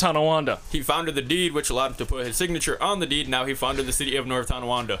of North Tonawanda? He founded the deed, which allowed him to put his signature on the deed. Now he founded the city of North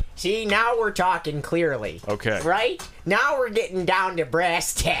Tonawanda. See, now we're talking clearly. Okay. Right? Now we're getting down to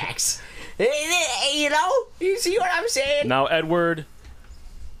brass tacks. You see what I'm saying? Now, Edward,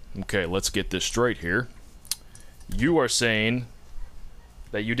 okay, let's get this straight here. You are saying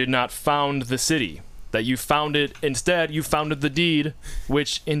that you did not found the city, that you founded, instead you founded the deed,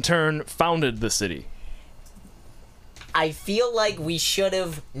 which in turn founded the city. I feel like we should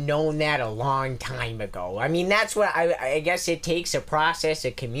have known that a long time ago. I mean, that's what I guess it takes a process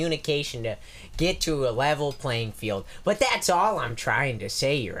of communication to get to a level playing field. But that's all I'm trying to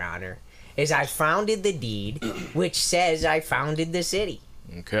say, Your Honor, is I founded the deed, which says I founded the city.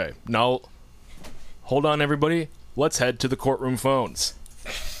 Okay. Now, hold on, everybody. Let's head to the courtroom phones.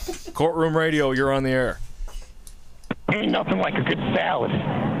 Courtroom radio, you're on the air. Ain't nothing like a good salad.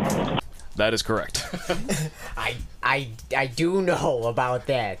 That is correct. I do know about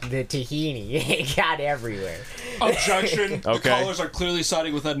that. The tahini. It got everywhere. Objection. Okay. The callers are clearly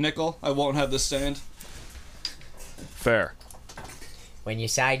siding with Ed Nickel. I won't have this stand. Fair. When you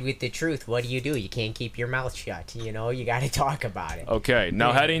side with the truth, what do? You can't keep your mouth shut. You know, you got to talk about it. Okay,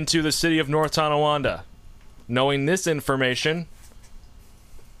 now heading to the city of North Tonawanda. Knowing this information,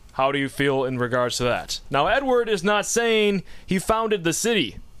 how do you feel in regards to that? Now, Edward is not saying he founded the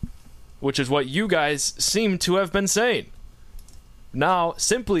city, which is what you guys seem to have been saying. Now,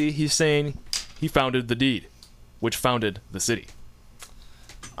 simply, he's saying he founded the deed, which founded the city.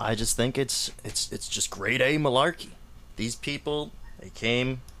 I just think it's just grade A malarkey. These people, they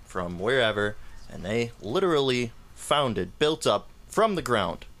came from wherever, and they literally founded, built up from the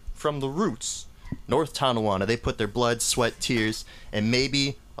ground, from the roots, North Tonawanda. They put their blood, sweat, tears, and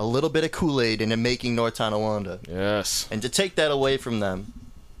maybe a little bit of Kool-Aid into making North Tonawanda. Yes. And to take that away from them,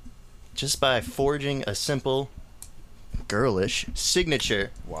 just by forging a simple, girlish signature.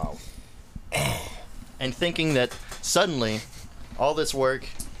 Wow. And thinking that suddenly all this work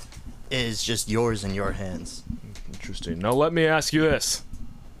is just yours in your hands. Interesting. Now let me ask you this,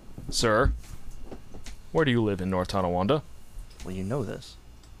 sir. Where do you live in North Tonawanda? Well, you know this.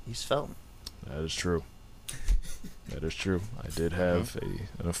 East Felton. That is true. That is true. I did have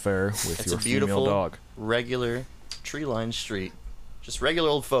an affair with It's your a beautiful, female dog. regular, tree-lined street. Just regular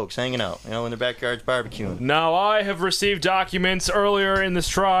old folks hanging out, in their backyards barbecuing. Now, I have received documents earlier in this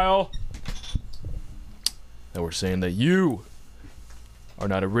trial that were saying that you are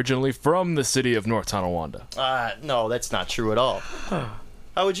not originally from the city of North Tonawanda. No, that's not true at all.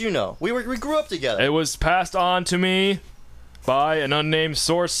 How would you know? We grew up together. It was passed on to me by an unnamed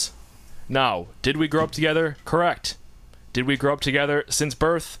source. Now, did we grow up together? Correct. Did we grow up together since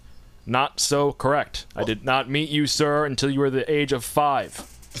birth? Not so correct. I did not meet you, sir, until you were the age of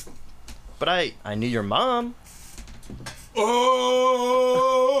 5. But I knew your mom.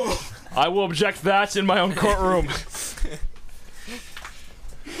 Oh! I will object that in my own courtroom.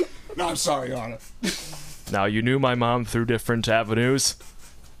 No, I'm sorry, Your Honor. Now, you knew my mom through different avenues.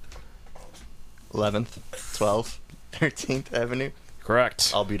 11th, 12th, 13th Avenue.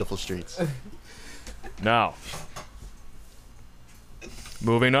 Correct. All beautiful streets. Now,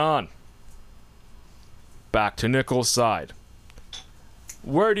 moving on. Back to Nickel's side.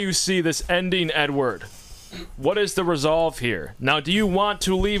 Where do you see this ending, Edward? What is the resolve here? Now, do you want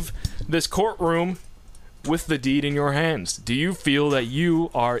to leave this courtroom with the deed in your hands? Do you feel that you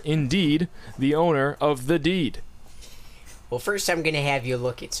are indeed the owner of the deed? Well, first I'm going to have you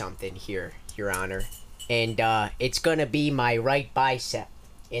look at something here, Your Honor. And it's going to be my right bicep.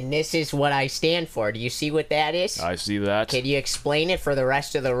 And this is what I stand for. Do you see what that is? I see that. Can you explain it for the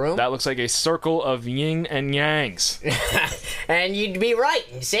rest of the room? That looks like a circle of yin and yangs. And you'd be right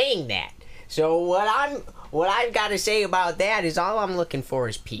in saying that. So what I've got to say about that is all I'm looking for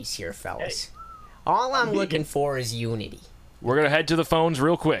is peace here, fellas. All I'm looking for is unity. We're going to head to the phones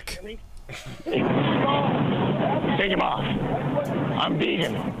real quick. Take him off. I'm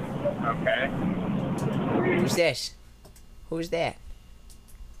vegan. Okay. Who's this? Who's that?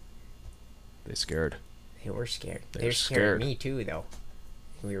 They scared. They were scared. They're They're scared of me too, though.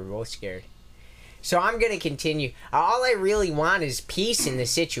 We were both scared. So I'm going to continue. All I really want is peace in the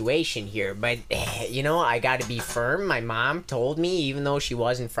situation here. But, I got to be firm. My mom told me, even though she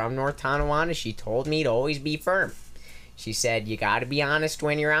wasn't from North Tonawanda, she told me to always be firm. She said, you got to be honest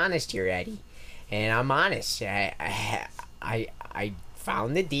when you're honest here, Eddie. And I'm honest. I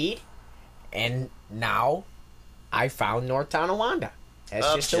found the deed, and now I found North Tonawanda.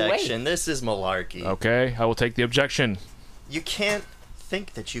 That's just the way. Objection. This is malarkey. Okay, I will take the objection. You can't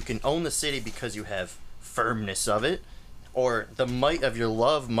think that you can own the city because you have firmness of it, or the might of your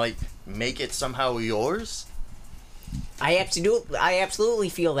love might make it somehow yours. I absolutely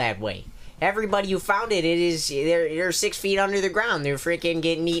feel that way. Everybody who found it, they're 6 feet under the ground. They're freaking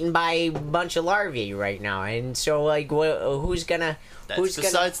getting eaten by a bunch of larvae right now. And so, who's gonna? That's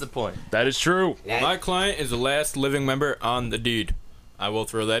besides the point. That is true. My client is the last living member on the deed. I will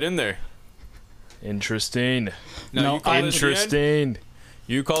throw that in there. Interesting. Now, interesting.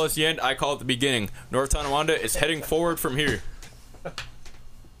 You call this the end, I call it the beginning. North Tonawanda is heading forward from here.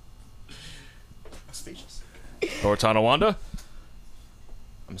 Speechless. North Tonawanda?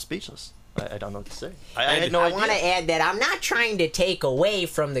 I'm speechless. I don't know what to say. I had no idea. I want to add that I'm not trying to take away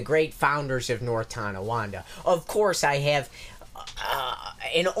from the great founders of North Tonawanda. Of course, I have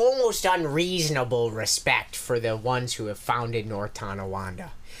an almost unreasonable respect for the ones who have founded North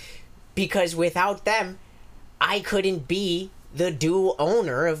Tonawanda. Because without them, I couldn't be the dual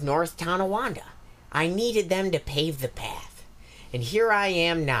owner of North Tonawanda. I needed them to pave the path. And here I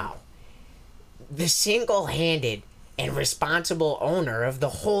am now, the single-handed and responsible owner of the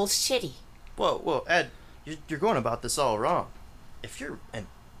whole city. Whoa, Ed, you're going about this all wrong. If you're in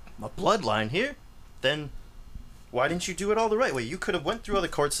a bloodline here, then why didn't you do it all the right way? You could have went through all the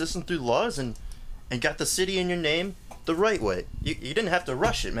court system, through laws, and got the city in your name the right way. You didn't have to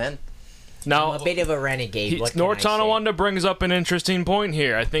rush it, man. Now, I'm a bit of a renegade. What North can I say? Tonawanda brings up an interesting point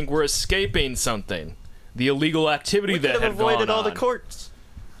here. I think we're escaping something. The illegal activity that could had have avoided gone all the on. courts.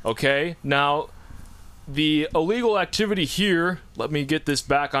 Okay, now, the illegal activity here, let me get this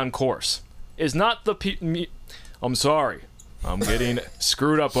back on course, is not the I'm sorry. I'm getting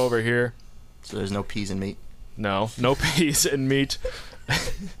screwed up over here. So there's no peas and meat? No peas and meat.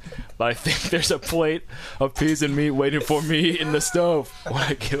 But I think there's a plate of peas and meat waiting for me in the stove when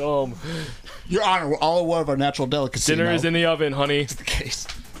I get home. Your Honor, we're all aware of our natural delicacy. Dinner now. is in the oven, honey. That's the case.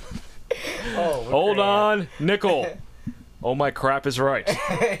 Hold on, Nickel. Oh, my crap is right.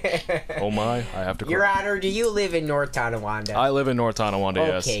 Oh, my, I have to Your correct. Honor, do you live in North Tonawanda? I live in North Tonawanda,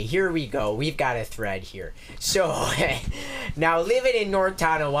 yes. Okay, here we go. We've got a thread here. So, now living in North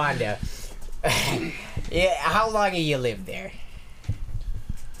Tonawanda, yeah, how long have you lived there?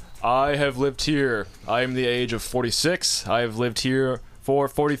 I have lived here. I am the age of 46. I have lived here for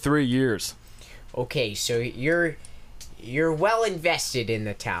 43 years. Okay, so you're well invested in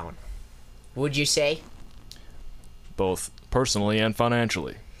the town, would you say? Both personally and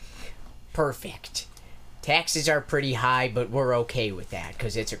financially. Perfect. Taxes are pretty high, but we're okay with that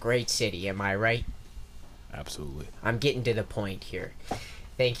because it's a great city, am I right? Absolutely. I'm getting to the point here.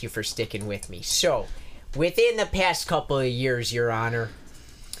 Thank you for sticking with me. So, within the past couple of years, Your Honor,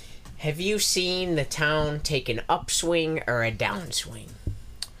 have you seen the town take an upswing or a downswing?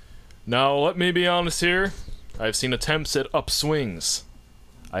 Now, let me be honest here. I've seen attempts at upswings.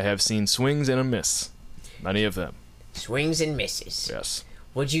 I have seen swings and a miss. Many of them. Swings and misses. Yes.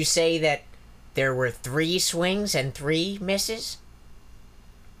 Would you say that there were 3 swings and 3 misses?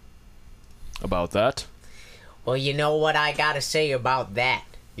 About that? Well, you know what I gotta say about that,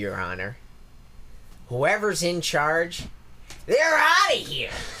 Your Honor. Whoever's in charge, they're out of here.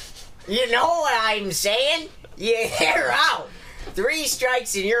 You know what I'm saying? Yeah, they're out. 3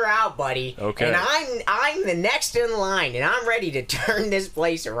 strikes and you're out, buddy. Okay. And I'm the next in line, and I'm ready to turn this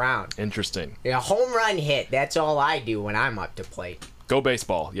place around. Interesting. A home run hit, that's all I do when I'm up to plate. Go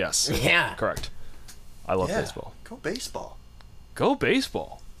baseball, yes. Yeah. Correct. I love baseball. Go baseball. Go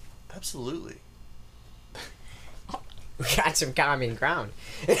baseball. Absolutely. We got some common ground.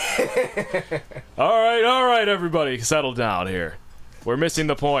 All right, everybody, settle down here. We're missing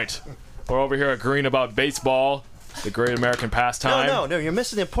the point. We're over here agreeing about baseball, the great American pastime. No, you're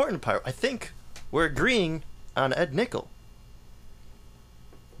missing the important part. I think we're agreeing on Ed Nickel.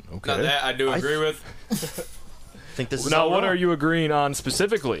 Okay. Now that I do agree with. I think this is now, all what wrong. are you agreeing on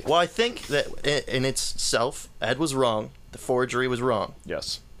specifically? Well, I think that in itself, Ed was wrong. The forgery was wrong.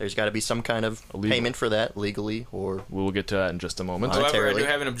 Yes. There's got to be some kind of Illegal. payment for that, legally or... We will get to that in just a moment. However, I do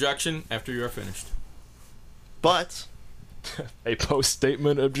have an objection after you are finished. But... A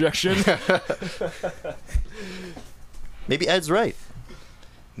post-statement objection? Maybe Ed's right.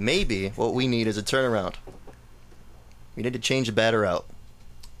 Maybe what we need is a turnaround. We need to change the batter out.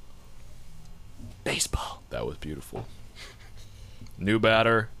 Baseball. That was beautiful. New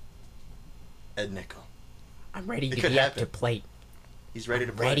batter. Ed Nickel. I'm ready It to could be up happen. to plate. He's ready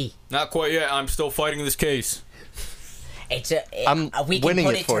to play. Ready. Not quite yet. I'm still fighting this case. We can winning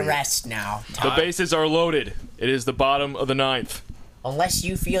put it it for to you. rest now. The bases are loaded. It is the bottom of the 9th. Unless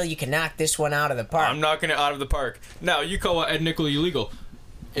you feel you can knock this one out of the park. I'm knocking it out of the park. Now, you call Ed Nickel illegal.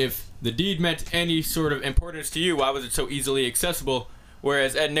 If the deed meant any sort of importance to you, why was it so easily accessible?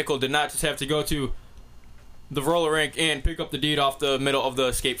 Whereas Ed Nickel did not just have to go to the roller rink and pick up the deed off the middle of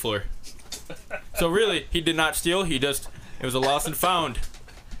the skate floor. So really, he did not steal. It was a lost and found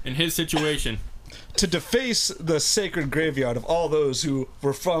in his situation. To deface the sacred graveyard of all those who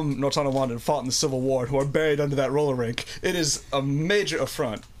were from North Tonawanda and fought in the Civil War, who are buried under that roller rink, it is a major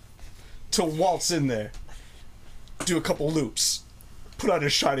affront to waltz in there, do a couple loops, put on your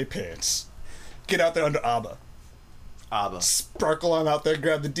shiny pants, get out there under ABBA, sparkle on out there,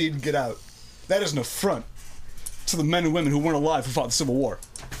 grab the deed, and get out. That is an affront to the men and women who weren't alive who fought in the Civil War.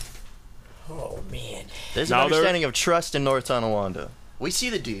 Oh, man. There's an understanding of trust in North Tonawanda. We see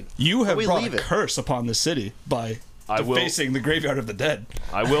the deed. You have we brought leave a it. curse upon the city by defacing the graveyard of the dead.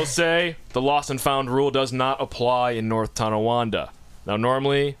 I will say the lost and found rule does not apply in North Tonawanda. Now,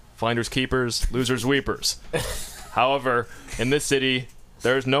 normally, finders keepers, losers weepers. However, in this city,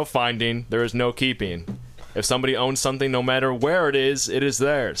 there is no finding, there is no keeping. If somebody owns something, no matter where it is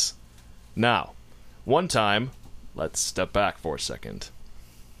theirs. Now, one time, let's step back for a second.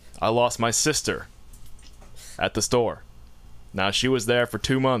 I lost my sister at the store. Now, she was there for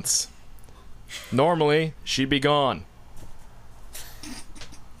 2 months. Normally, she'd be gone.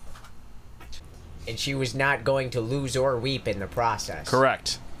 And she was not going to lose or weep in the process.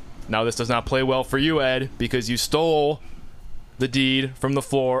 Correct. Now, this does not play well for you, Ed, because you stole the deed from the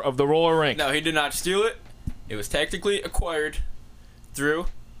floor of the roller rink. No, he did not steal it. It was tactically acquired through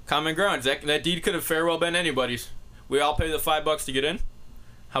common grounds. That deed could have fair well been anybody's. We all pay the $5 to get in.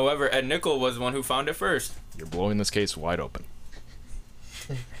 However, Ed Nickel was the one who found it first. You're blowing this case wide open.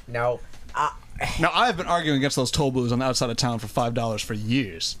 No. Now, I've been arguing against those toll booths on the outside of town for $5 for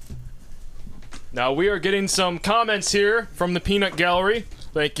years. Now, we are getting some comments here from the Peanut Gallery.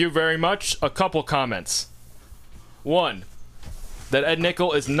 Thank you very much. A couple comments. One, that Ed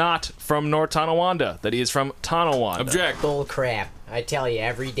Nickel is not from North Tonawanda, that he is from Tonawanda. Object. Bull crap. I tell you,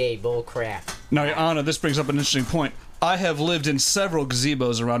 every day, bull crap. Now, Your Honor, this brings up an interesting point. I have lived in several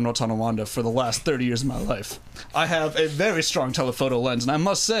gazebos around North Tonawanda for the last 30 years of my life. I have a very strong telephoto lens, and I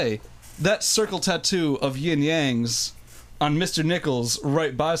must say, that circle tattoo of yin yangs on Mr. Nichols'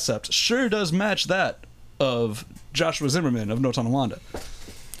 right bicep sure does match that of Joshua Zimmerman of North Tonawanda.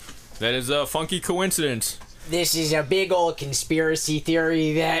 That is a funky coincidence. This is a big old conspiracy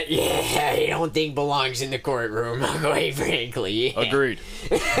theory that, I don't think belongs in the courtroom, quite frankly. Agreed.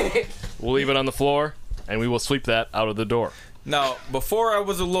 We'll leave it on the floor, and we will sweep that out of the door. Now, before I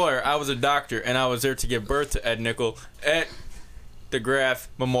was a lawyer, I was a doctor, and I was there to give birth to Ed Nickel at the Graff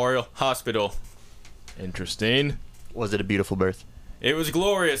Memorial Hospital. Interesting. Was it a beautiful birth? It was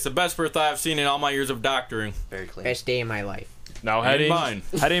glorious. The best birth I've seen in all my years of doctoring. Very clean. Best day of my life. Now, And mine.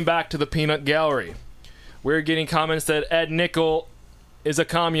 heading back to the Peanut Gallery, we're getting comments that Ed Nickel is a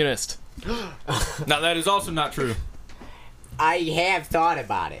communist. Now, that is also not true. I have thought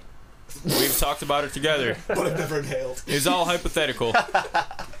about it. We've talked about it together. But I've never inhaled. It's all hypothetical.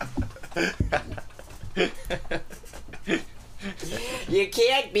 You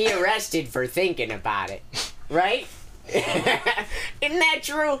can't be arrested for thinking about it, right? Isn't that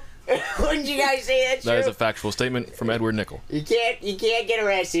true? Wouldn't you guys say that's true? That is a factual statement from Edward Nickel. You can't get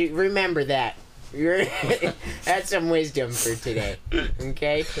arrested. Remember that. That's some wisdom for today.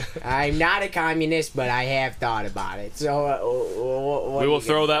 Okay? I'm not a communist, but I have thought about it. So We will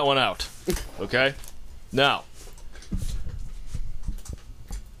throw that one out. Okay? Now,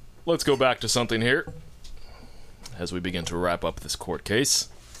 let's go back to something here as we begin to wrap up this court case.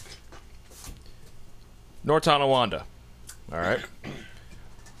 North Tonawanda. Alright?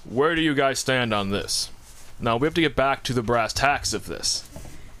 Where do you guys stand on this? Now, we have to get back to the brass tacks of this.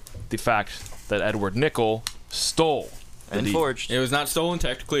 The fact that Edward Nickel stole. And forged. It was not stolen,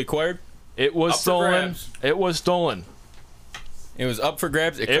 technically acquired. It was Up for stolen. grabs. It was stolen. It was up for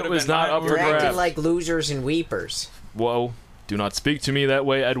grabs. It, could have was been not mine. up You're for acting grabs. like losers and weepers. Whoa. Do not speak to me that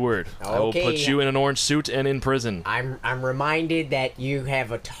way, Edward. I will Okay. put you in an orange suit and in prison. I'm reminded that you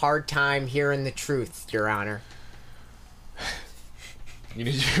have a hard time hearing the truth, Your Honor. You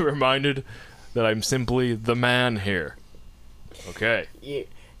need to be reminded that I'm simply the man here. Okay. You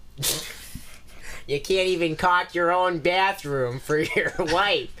can't even caulk your own bathroom for your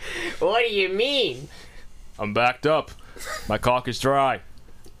wife. What do you mean? I'm backed up. My caulk is dry.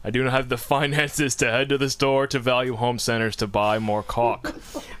 I do not have the finances to head to the store to Value Home Centers to buy more caulk.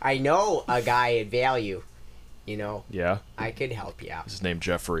 I know a guy at Value. You know, Yeah? I could help you out. His name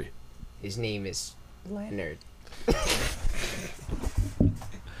Jeffrey. His name is Leonard.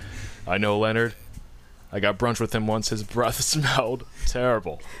 I know Leonard. I got brunch with him once. His breath smelled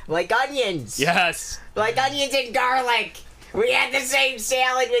terrible. Like onions. Yes! Like onions and garlic. We had the same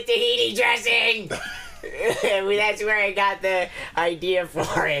salad with tahini dressing. That's where I got the idea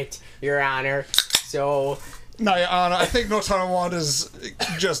for it, Your Honor. So... No, Your Honor, I think North Tonawanda's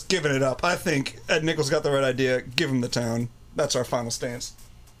just giving it up. I think Ed Nickel's got the right idea. Give him the town. That's our final stance.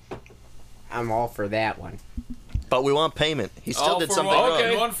 I'm all for that one. But we want payment. He still All did for something one,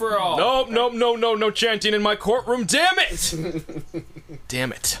 wrong. one for all. Nope, no chanting in my courtroom. Damn it!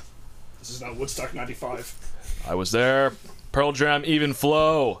 Damn it. This is not Woodstock 95. I was there. Pearl Jam, Even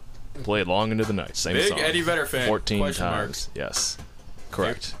Flow. Played long into the night. Same Big song. Eddie Vedder fan. 14 Question mark. times. Yes.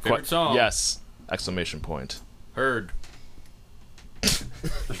 Correct. Favorite song? Yes. Exclamation point. Heard.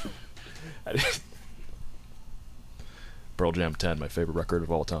 Pearl Jam 10, my favorite record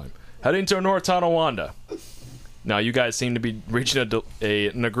of all time. Heading to North Tonawanda. Now, you guys seem to be reaching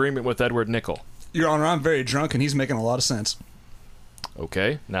an agreement with Edward Nickel. Your Honor, I'm very drunk, and he's making a lot of sense.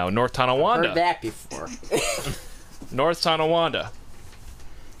 Okay, now North Tonawanda. Heard that before. North Tonawanda.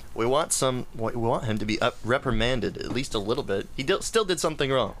 We want him to be reprimanded at least a little bit. He still did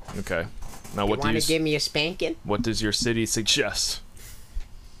something wrong. Okay. Now, You want to give me a spanking? What does your city suggest?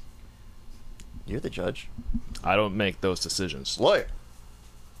 You're the judge. I don't make those decisions. Lawyer.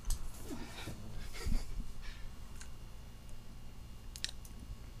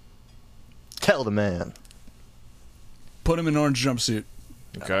 Tell the man. Put him in an orange jumpsuit.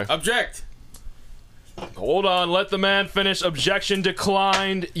 Okay. Object. Hold on, let the man finish. Objection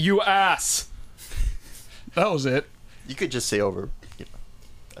declined, you ass. That was it. You could just say over.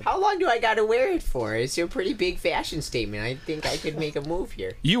 How long do I got to wear it for? It's a pretty big fashion statement. I think I could make a move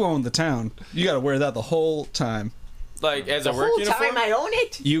here. You own the town. You got to wear that the whole time. Like, as a The work whole uniform? time I own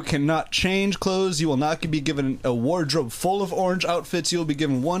it? You cannot change clothes. You will not be given a wardrobe full of orange outfits. You will be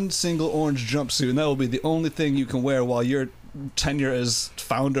given one single orange jumpsuit, and that will be the only thing you can wear while your tenure as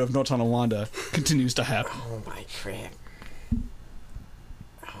founder of North Tonawanda continues to happen. Oh, my crap.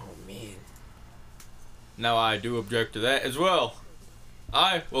 Oh, man. Now I do object to that as well.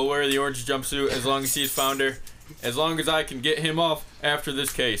 I will wear the orange jumpsuit as long as he's founder, as long as I can get him off after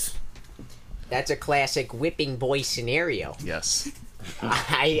this case. That's a classic whipping boy scenario. Yes.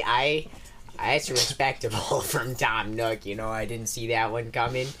 That's respectable from Tom Nook. You know, I didn't see that one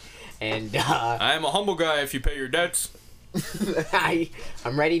coming. And I am a humble guy if you pay your debts.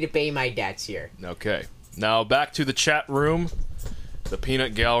 I'm ready to pay my debts here. Okay. Now back to the chat room. The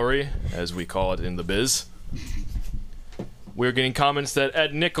peanut gallery, as we call it in the biz. We're getting comments that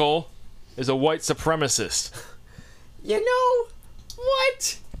Ed Nickel is a white supremacist. You know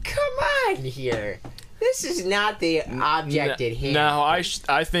what? Come on here. This is not the object at hand. Now,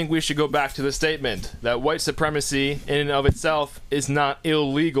 I think we should go back to the statement that white supremacy in and of itself is not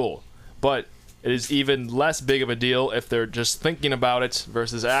illegal, but it is even less big of a deal if they're just thinking about it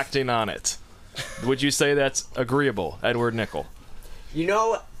versus acting on it. Would you say that's agreeable, Edward Nickel? You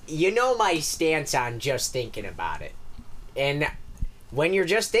know my stance on just thinking about it. And when you're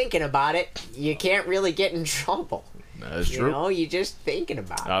just thinking about it, you can't really get in trouble. That is true. You know, you're just thinking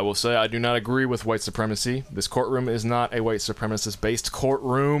about it. I will say I do not agree with white supremacy. This courtroom is not a white supremacist-based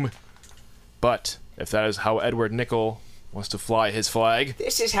courtroom. But if that is how Edward Nickel wants to fly his flag,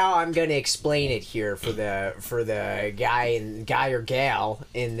 This is how I'm going to explain it here for the guy or gal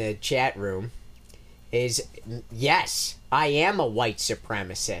in the chat room. Is yes, I am a white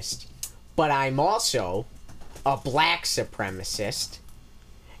supremacist, but I'm also a black supremacist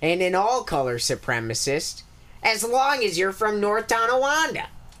and an all-color supremacist. As long as you're from North Tonawanda,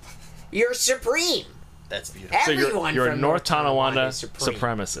 you're supreme. That's beautiful. Everyone so you're a from North Tonawanda is supreme.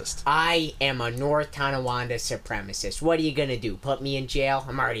 supremacist. I am a North Tonawanda supremacist. What are you gonna do? Put me in jail?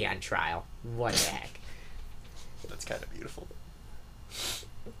 I'm already on trial. What the heck? That's kind of beautiful.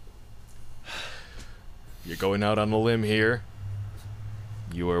 You're going out on a limb here.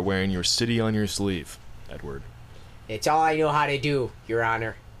 You are wearing your city on your sleeve, Edward. It's all I know how to do, Your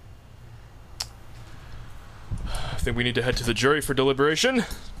Honor. I think we need to head to the jury for deliberation.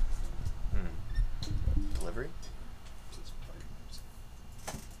 Delivery?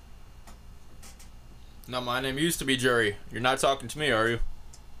 No, my name used to be Jury. You're not talking to me, are you?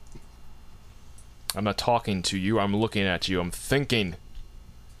 I'm not talking to you. I'm looking at you. I'm thinking.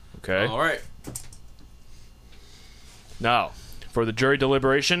 Okay? All right. Now, for the jury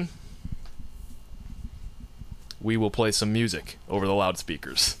deliberation, we will play some music over the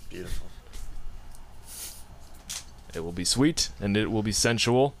loudspeakers. Beautiful. It will be sweet, and it will be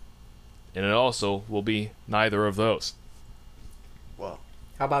sensual, and it also will be neither of those. Wow.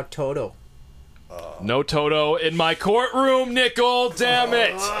 How about Toto? No Toto in my courtroom, Nickel! Damn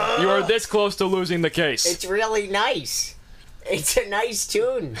it! You are this close to losing the case. It's really nice. It's a nice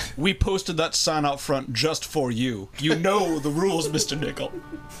tune. We posted that sign out front just for you. You know the rules, Mr. Nickel.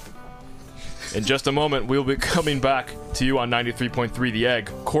 In just a moment, we'll be coming back to you on 93.3 The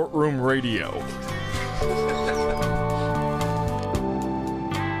Egg, Courtroom Radio.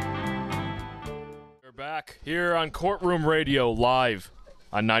 We're back here on Courtroom Radio, live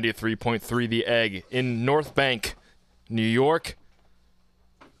on 93.3 The Egg in North Bank, New York.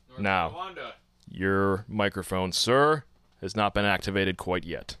 Now, your microphone, sir, has not been activated quite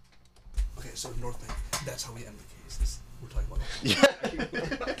yet. Okay, so North Bank, that's how we end the case. We're talking about...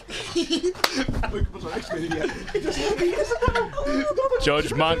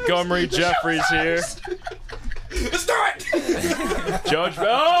 Judge Montgomery Jeffries here. Let's do it! Judge...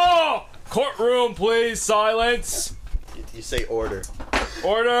 Oh! Courtroom, please. Silence. You say order.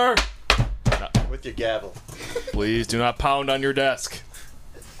 Order. With your gavel. Please do not pound on your desk.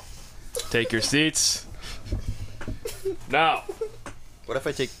 Take your seats. Now. What if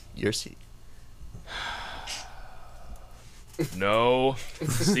I take your seat? No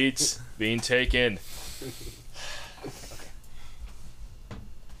seats being taken.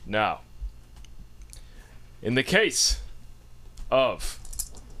 Now, in the case of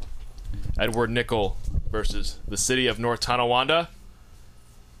Edward Nickel versus the city of North Tonawanda,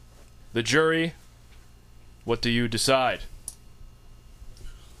 the jury, what do you decide?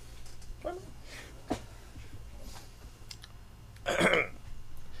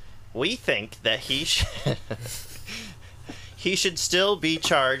 We think that he should still be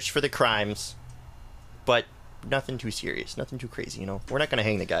charged for the crimes, but nothing too serious, nothing too crazy, you know? We're not gonna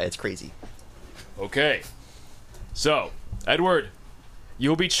hang the guy, it's crazy. Okay. So, Edward,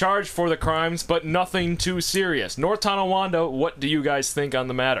 you'll be charged for the crimes, but nothing too serious. North Tonawanda, what do you guys think on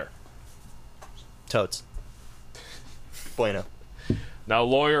the matter? Totes. Bueno. Now,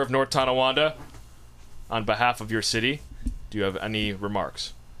 lawyer of North Tonawanda, on behalf of your city, do you have any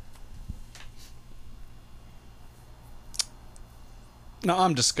remarks? No,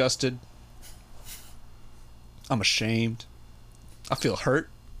 I'm disgusted. I'm ashamed. I feel hurt.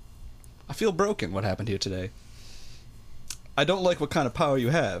 I feel broken what happened here today. I don't like what kind of power you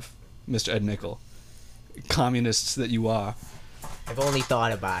have, Mr. Ed Nickel. Communists that you are. I've only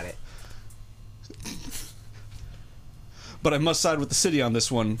thought about it. But I must side with the city on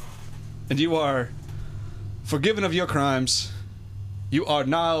this one. And you are forgiven of your crimes. You are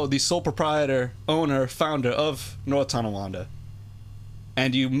now the sole proprietor, owner, founder of North Tonawanda.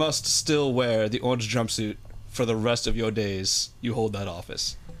 And you must still wear the orange jumpsuit for the rest of your days you hold that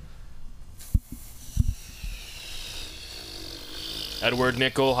office. Edward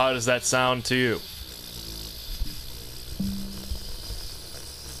Nickel, how does that sound to you?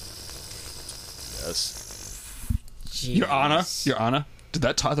 Yes. Jeez. Your Honor, did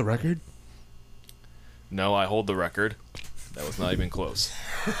that tie the record? No, I hold the record. That was not even close.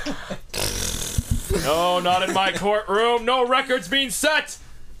 No, not in my courtroom. No records being set.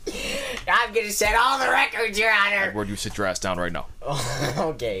 I'm gonna set all the records, Your Honor. Edward, you sit your ass down right now.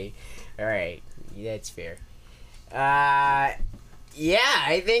 Okay. Alright. That's fair. Yeah,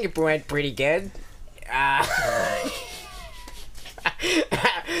 I think it went pretty good. I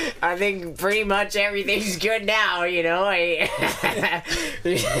think pretty much everything's good now, you know. I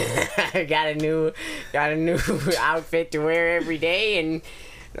got a new outfit to wear every day, and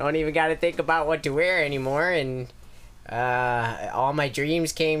don't even got to think about what to wear anymore. And all my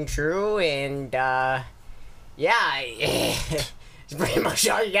dreams came true, and yeah, it's pretty much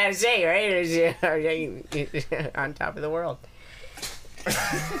all you gotta say, right? It's, on top of the world.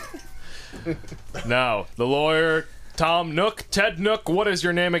 Now, the lawyer, Tom Nook. Ted Nook, what is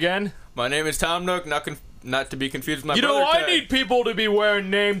your name again? My name is Tom Nook, not to be confused with my You brother know, I Ted. need people to be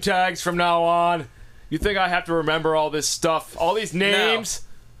wearing name tags from now on. You think I have to remember all this stuff? All these names?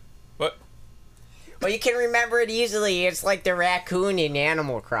 What? Well, you can remember it easily. It's like the raccoon in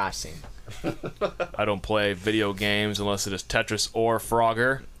Animal Crossing. I don't play video games unless it is Tetris or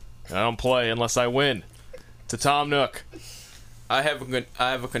Frogger. And I don't play unless I win. To Tom Nook. I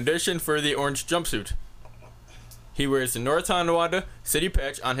have a condition for the orange jumpsuit. He wears the North Tonawanda city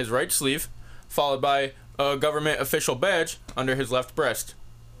patch on his right sleeve, followed by a government official badge under his left breast.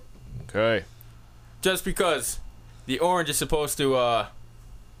 Okay. Just because the orange is supposed to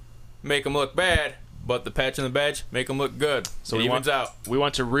make him look bad, but the patch and the badge make him look good. So it evens out. We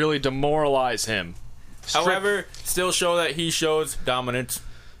want to really demoralize him. However, still show that he shows dominance.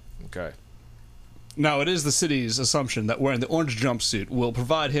 Okay. Now, it is the city's assumption that wearing the orange jumpsuit will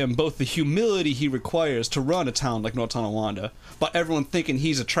provide him both the humility he requires to run a town like North Tonawanda, by everyone thinking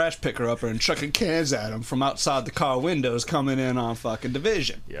he's a trash picker-upper and chucking cans at him from outside the car windows coming in on fucking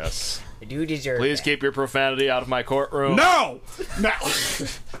division. Yes. I do deserve Please that. keep your profanity out of my courtroom. No! Now,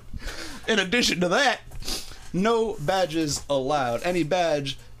 in addition to that, no badges allowed. Any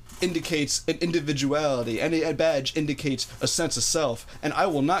badge indicates an individuality. Any badge indicates a sense of self. And I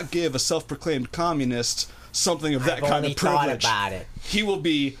will not give a self-proclaimed communist something of that I've kind only of privilege. thought about it. He will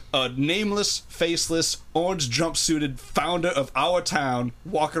be a nameless, faceless, orange jumpsuited founder of our town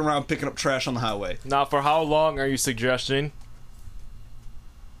walking around picking up trash on the highway. Now, for how long are you suggesting?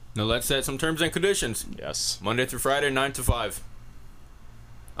 Now let's set some terms and conditions. Yes. Monday through Friday, 9 to 5.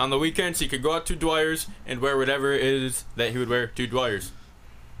 On the weekends, he could go out to Dwyer's and wear whatever it is that he would wear to Dwyer's.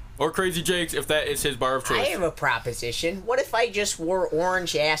 Or Crazy Jake's if that is his bar of I choice. have a proposition. What if I just wore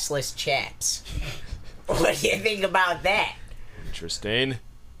orange assless chaps? What do you think about that? Interesting.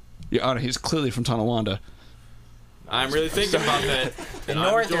 Your Honor, he's clearly from Tonawanda. I'm really thinking about that. The and I'm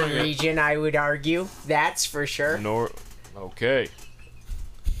northern enjoying it. region, I would argue. That's for sure. Okay.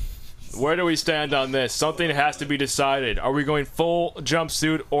 Where do we stand on this? Something has to be decided. Are we going full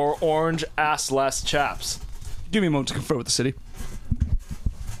jumpsuit or orange assless chaps? Give me a moment to confer with the city.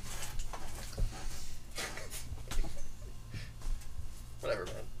 Whatever,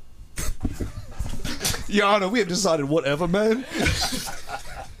 man. Your Honor, we have decided whatever, man.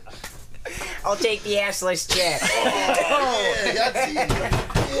 I'll take the assless chap.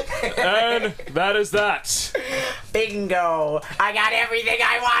 And that is that. Bingo! I got everything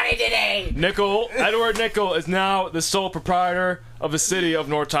I wanted today. Edward Nickel is now the sole proprietor of the city of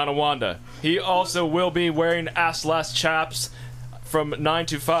North Tonawanda. He also will be wearing assless chaps from 9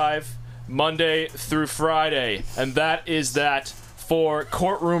 to 5, Monday through Friday. And that is that for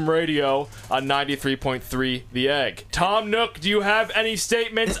Courtroom Radio on 93.3 The Egg. Tom Nook, do you have any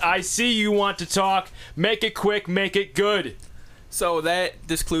statements? I see you want to talk. Make it quick, make it good. So that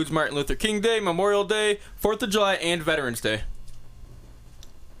excludes Martin Luther King Day, Memorial Day, 4th of July, and Veterans Day.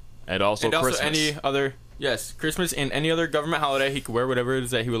 And also Christmas. any other, Christmas and any other government holiday. He could wear whatever it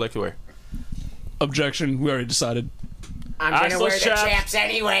is that he would like to wear. Objection. We already decided. I'm gonna wear the chaps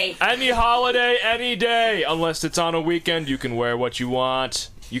anyway. Any holiday, any day. Unless it's on a weekend, you can wear what you want.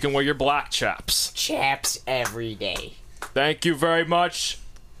 You can wear your black chaps. Chaps every day. Thank you very much.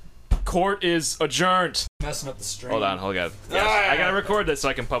 Court is adjourned. Messing up the stream. Hold on. Yes, I gotta record this so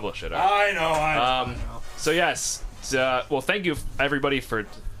I can publish it. I know. So yes. Well, thank you everybody for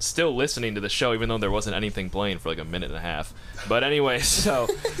still listening to the show, even though there wasn't anything playing for like a minute and a half. But anyway, so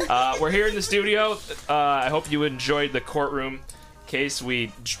we're here in the studio. I hope you enjoyed the courtroom case.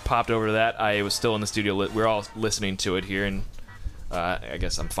 We popped over to that. I was still in the studio. We're all listening to it here, and I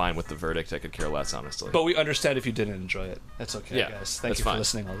guess I'm fine with the verdict. I could care less, honestly. But we understand if you didn't enjoy it. That's okay, Yeah, guys. Thank that's you for fine.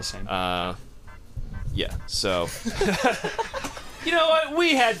 listening all the same. Yeah, so... You know what?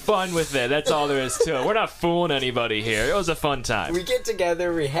 We had fun with it. That's all there is to it. We're not fooling anybody here. It was a fun time. We get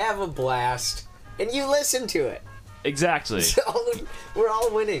together, we have a blast, and you listen to it. Exactly. So we're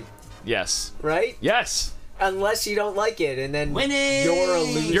all winning, Yes. right? Yes. Unless you don't like it, and then Winning! you're a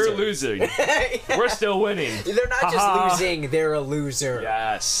loser. You're losing. We're still winning. They're not Ha-ha. just losing; they're a loser.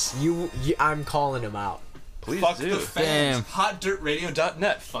 Yes. I'm calling them out. Please Fuck do. the fans.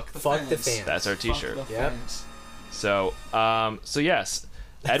 HotDirtRadio.net. Fuck the fans. Fuck the fans. That's our t-shirt. Fuck the Yep. fans. So yes,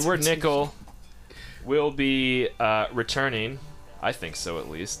 Edward Nickel will be returning. I think so, at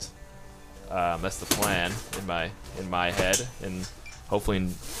least. That's the plan in my head, and hopefully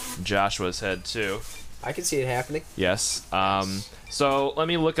in Joshua's head too. I can see it happening. Yes. So let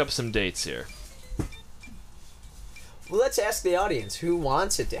me look up some dates here. Well, let's ask the audience who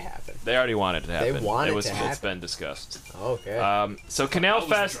wants it to happen. They already wanted it to happen. They want it to It's happen. been discussed. Okay. So Canal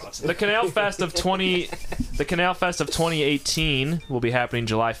Fest, the Canal Fest of 2018 will be happening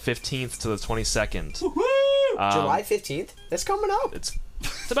July 15th to the 22nd. July 15th. That's coming up. It's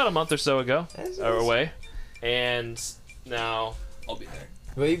about a month or so ago That's or nice. away, and now I'll be there.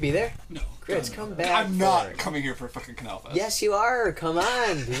 Will you be there? No. Chris, come back. I'm for not it. coming here for a fucking Canal Fest. Yes, you are. Come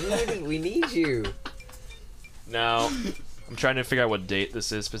on, dude. We need you. now I'm trying to figure out what date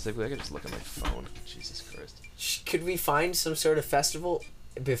this is specifically. I could just look at my phone. Jesus Christ. Could we find some sort of festival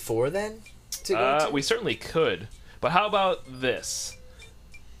before then to go to? We certainly could, but how about this?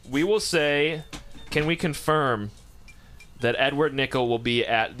 We will say, can we confirm that Edward Nickel will be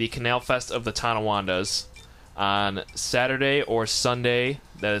at the Canal Fest of the Tonawandas on Saturday or Sunday?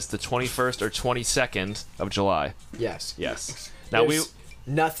 That is the 21st or 22nd of July. Yes. Yes. Now There's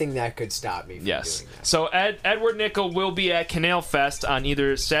nothing that could stop me from Yes. doing that. So Edward Nickel will be at Canal Fest on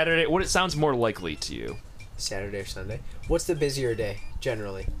either Saturday. What it sounds more likely to you? Saturday or Sunday. What's the busier day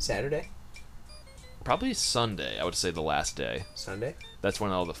generally? Saturday? Probably Sunday. I would say the last day. Sunday? That's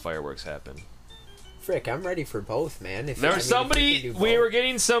when all the fireworks happen. Frick, I'm ready for both, man. If There I was mean, if somebody. can do We both. were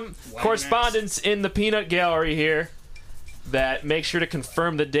getting some correspondence in the peanut gallery here. That make sure to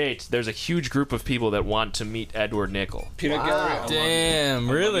confirm the date. There's a huge group of people that want to meet Edward Nickel. Peanut Wow. Gallery. I love it. Damn, I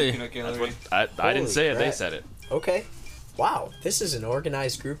love really? the Peanut Gallery. I didn't Holy say it. They crap. said it. Okay. Wow, this is an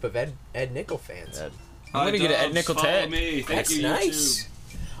organized group of Ed Nickel fans. Ed. I'm gonna get an Ed Dubs, Nickel follow tag. me. Thank That's you, nice. YouTube.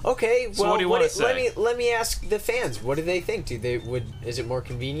 Okay, well, So what do you wanna say? let me ask the fans. What do they think? Is it more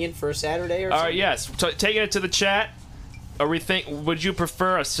convenient for a Saturday or All something? right. Yes. Taking it to the chat. Would you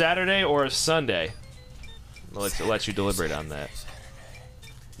prefer a Saturday or a Sunday? I'll let you deliberate on that.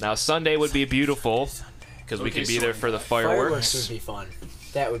 Now Sunday would be beautiful because we Okay, could be there for the Fireworks fireworks. would be fun.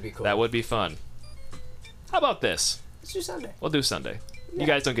 That would be cool. That would be fun. How about this? Let's do Sunday. We'll do Sunday. You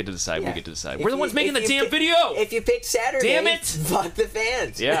guys don't get to decide. We get to decide. If We're the you- ones making if the you damn pick- video. If you pick Saturday, Damn it. fuck the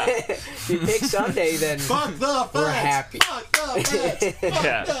fans. Yeah. If you pick Sunday, then Fuck the fans. we're happy. Fuck the fans. Fuck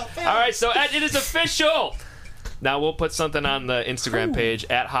Yeah. the fans. All right, so it is official. Now we'll put something on the Instagram page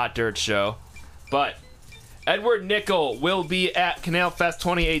at Hot Dirt Show. But Edward Nickel will be at Canal Fest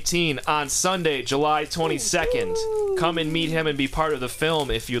 2018 on Sunday, July 22nd. Come and meet him and be part of the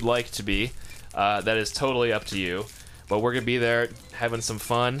film if you'd like to be. That is totally up to you. But we're going to be there having some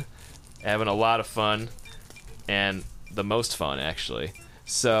fun, having a lot of fun, and the most fun, actually.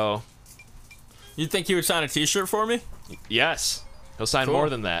 So, You think he would sign a T-shirt for me? yes, he'll sign Cool. more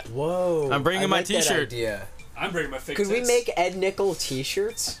than that. Whoa. I'm bringing I my like that T-shirt. idea. I'm bringing my fake Could we tits. make Ed Nickel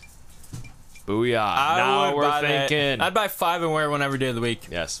T-shirts? Booyah. I Now would we're buy that. thinking. I'd buy 5 and wear one every day of the week.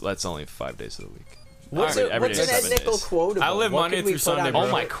 Yes, that's only 5 days of the week. What's, Every- a, every what's day, an Ed 7 Nickel days. quotable? I live What Monday could we through put Sunday, on bro. Oh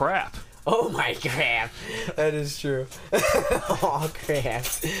the- my crap. Oh my crap. That is true. Oh crap.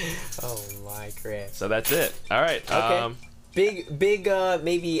 Oh my crap. So that's it. All right. Okay. Big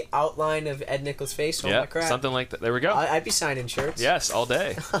maybe outline of Ed Nickel's face. Oh yeah, my crap. something like that. There we go. I'd be signing shirts. Yes, all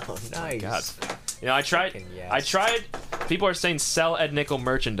day. Oh, nice. God. You know, I tried. Fucking yes. I tried. People are saying sell Ed Nickel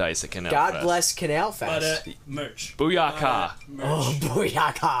merchandise at Canal God Fest. bless Canal Fest. Merch. Booyaka. Oh,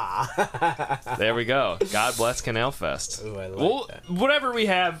 booyaka. There we go. God bless Canal Fest. Ooh, I like Well, that. whatever we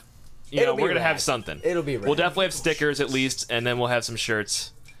have, It'll be we're gonna rad. have something. It'll be rad. We'll definitely have stickers at least, and then we'll have some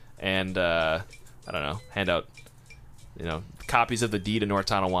shirts, and I don't know, hand out, copies of the Deed of North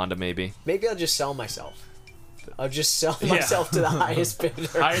Tonawanda maybe. Maybe I'll just sell myself. I'll just sell Yeah. myself to the highest bidder.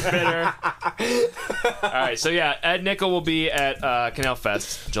 Highest bidder. All right, so yeah, Ed Nickel will be at Canal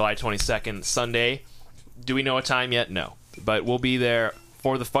Fest July 22nd, Sunday. Do we know a time yet? No, but we'll be there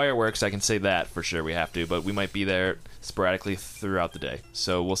for the fireworks. I can say that for sure. We have to, but we might be there sporadically throughout the day.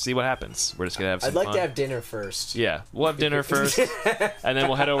 So we'll see what happens. We're just gonna have some I'd like fun. to have dinner first. Yeah, we'll have dinner first, and then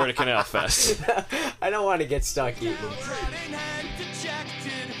we'll head over to Canal Fest. I don't want to get stuck eating.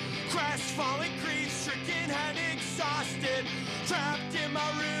 Crestfallen grief, stricken and exhausted, trapped in my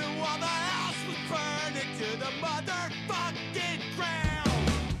room while the house was burning to the motherfucking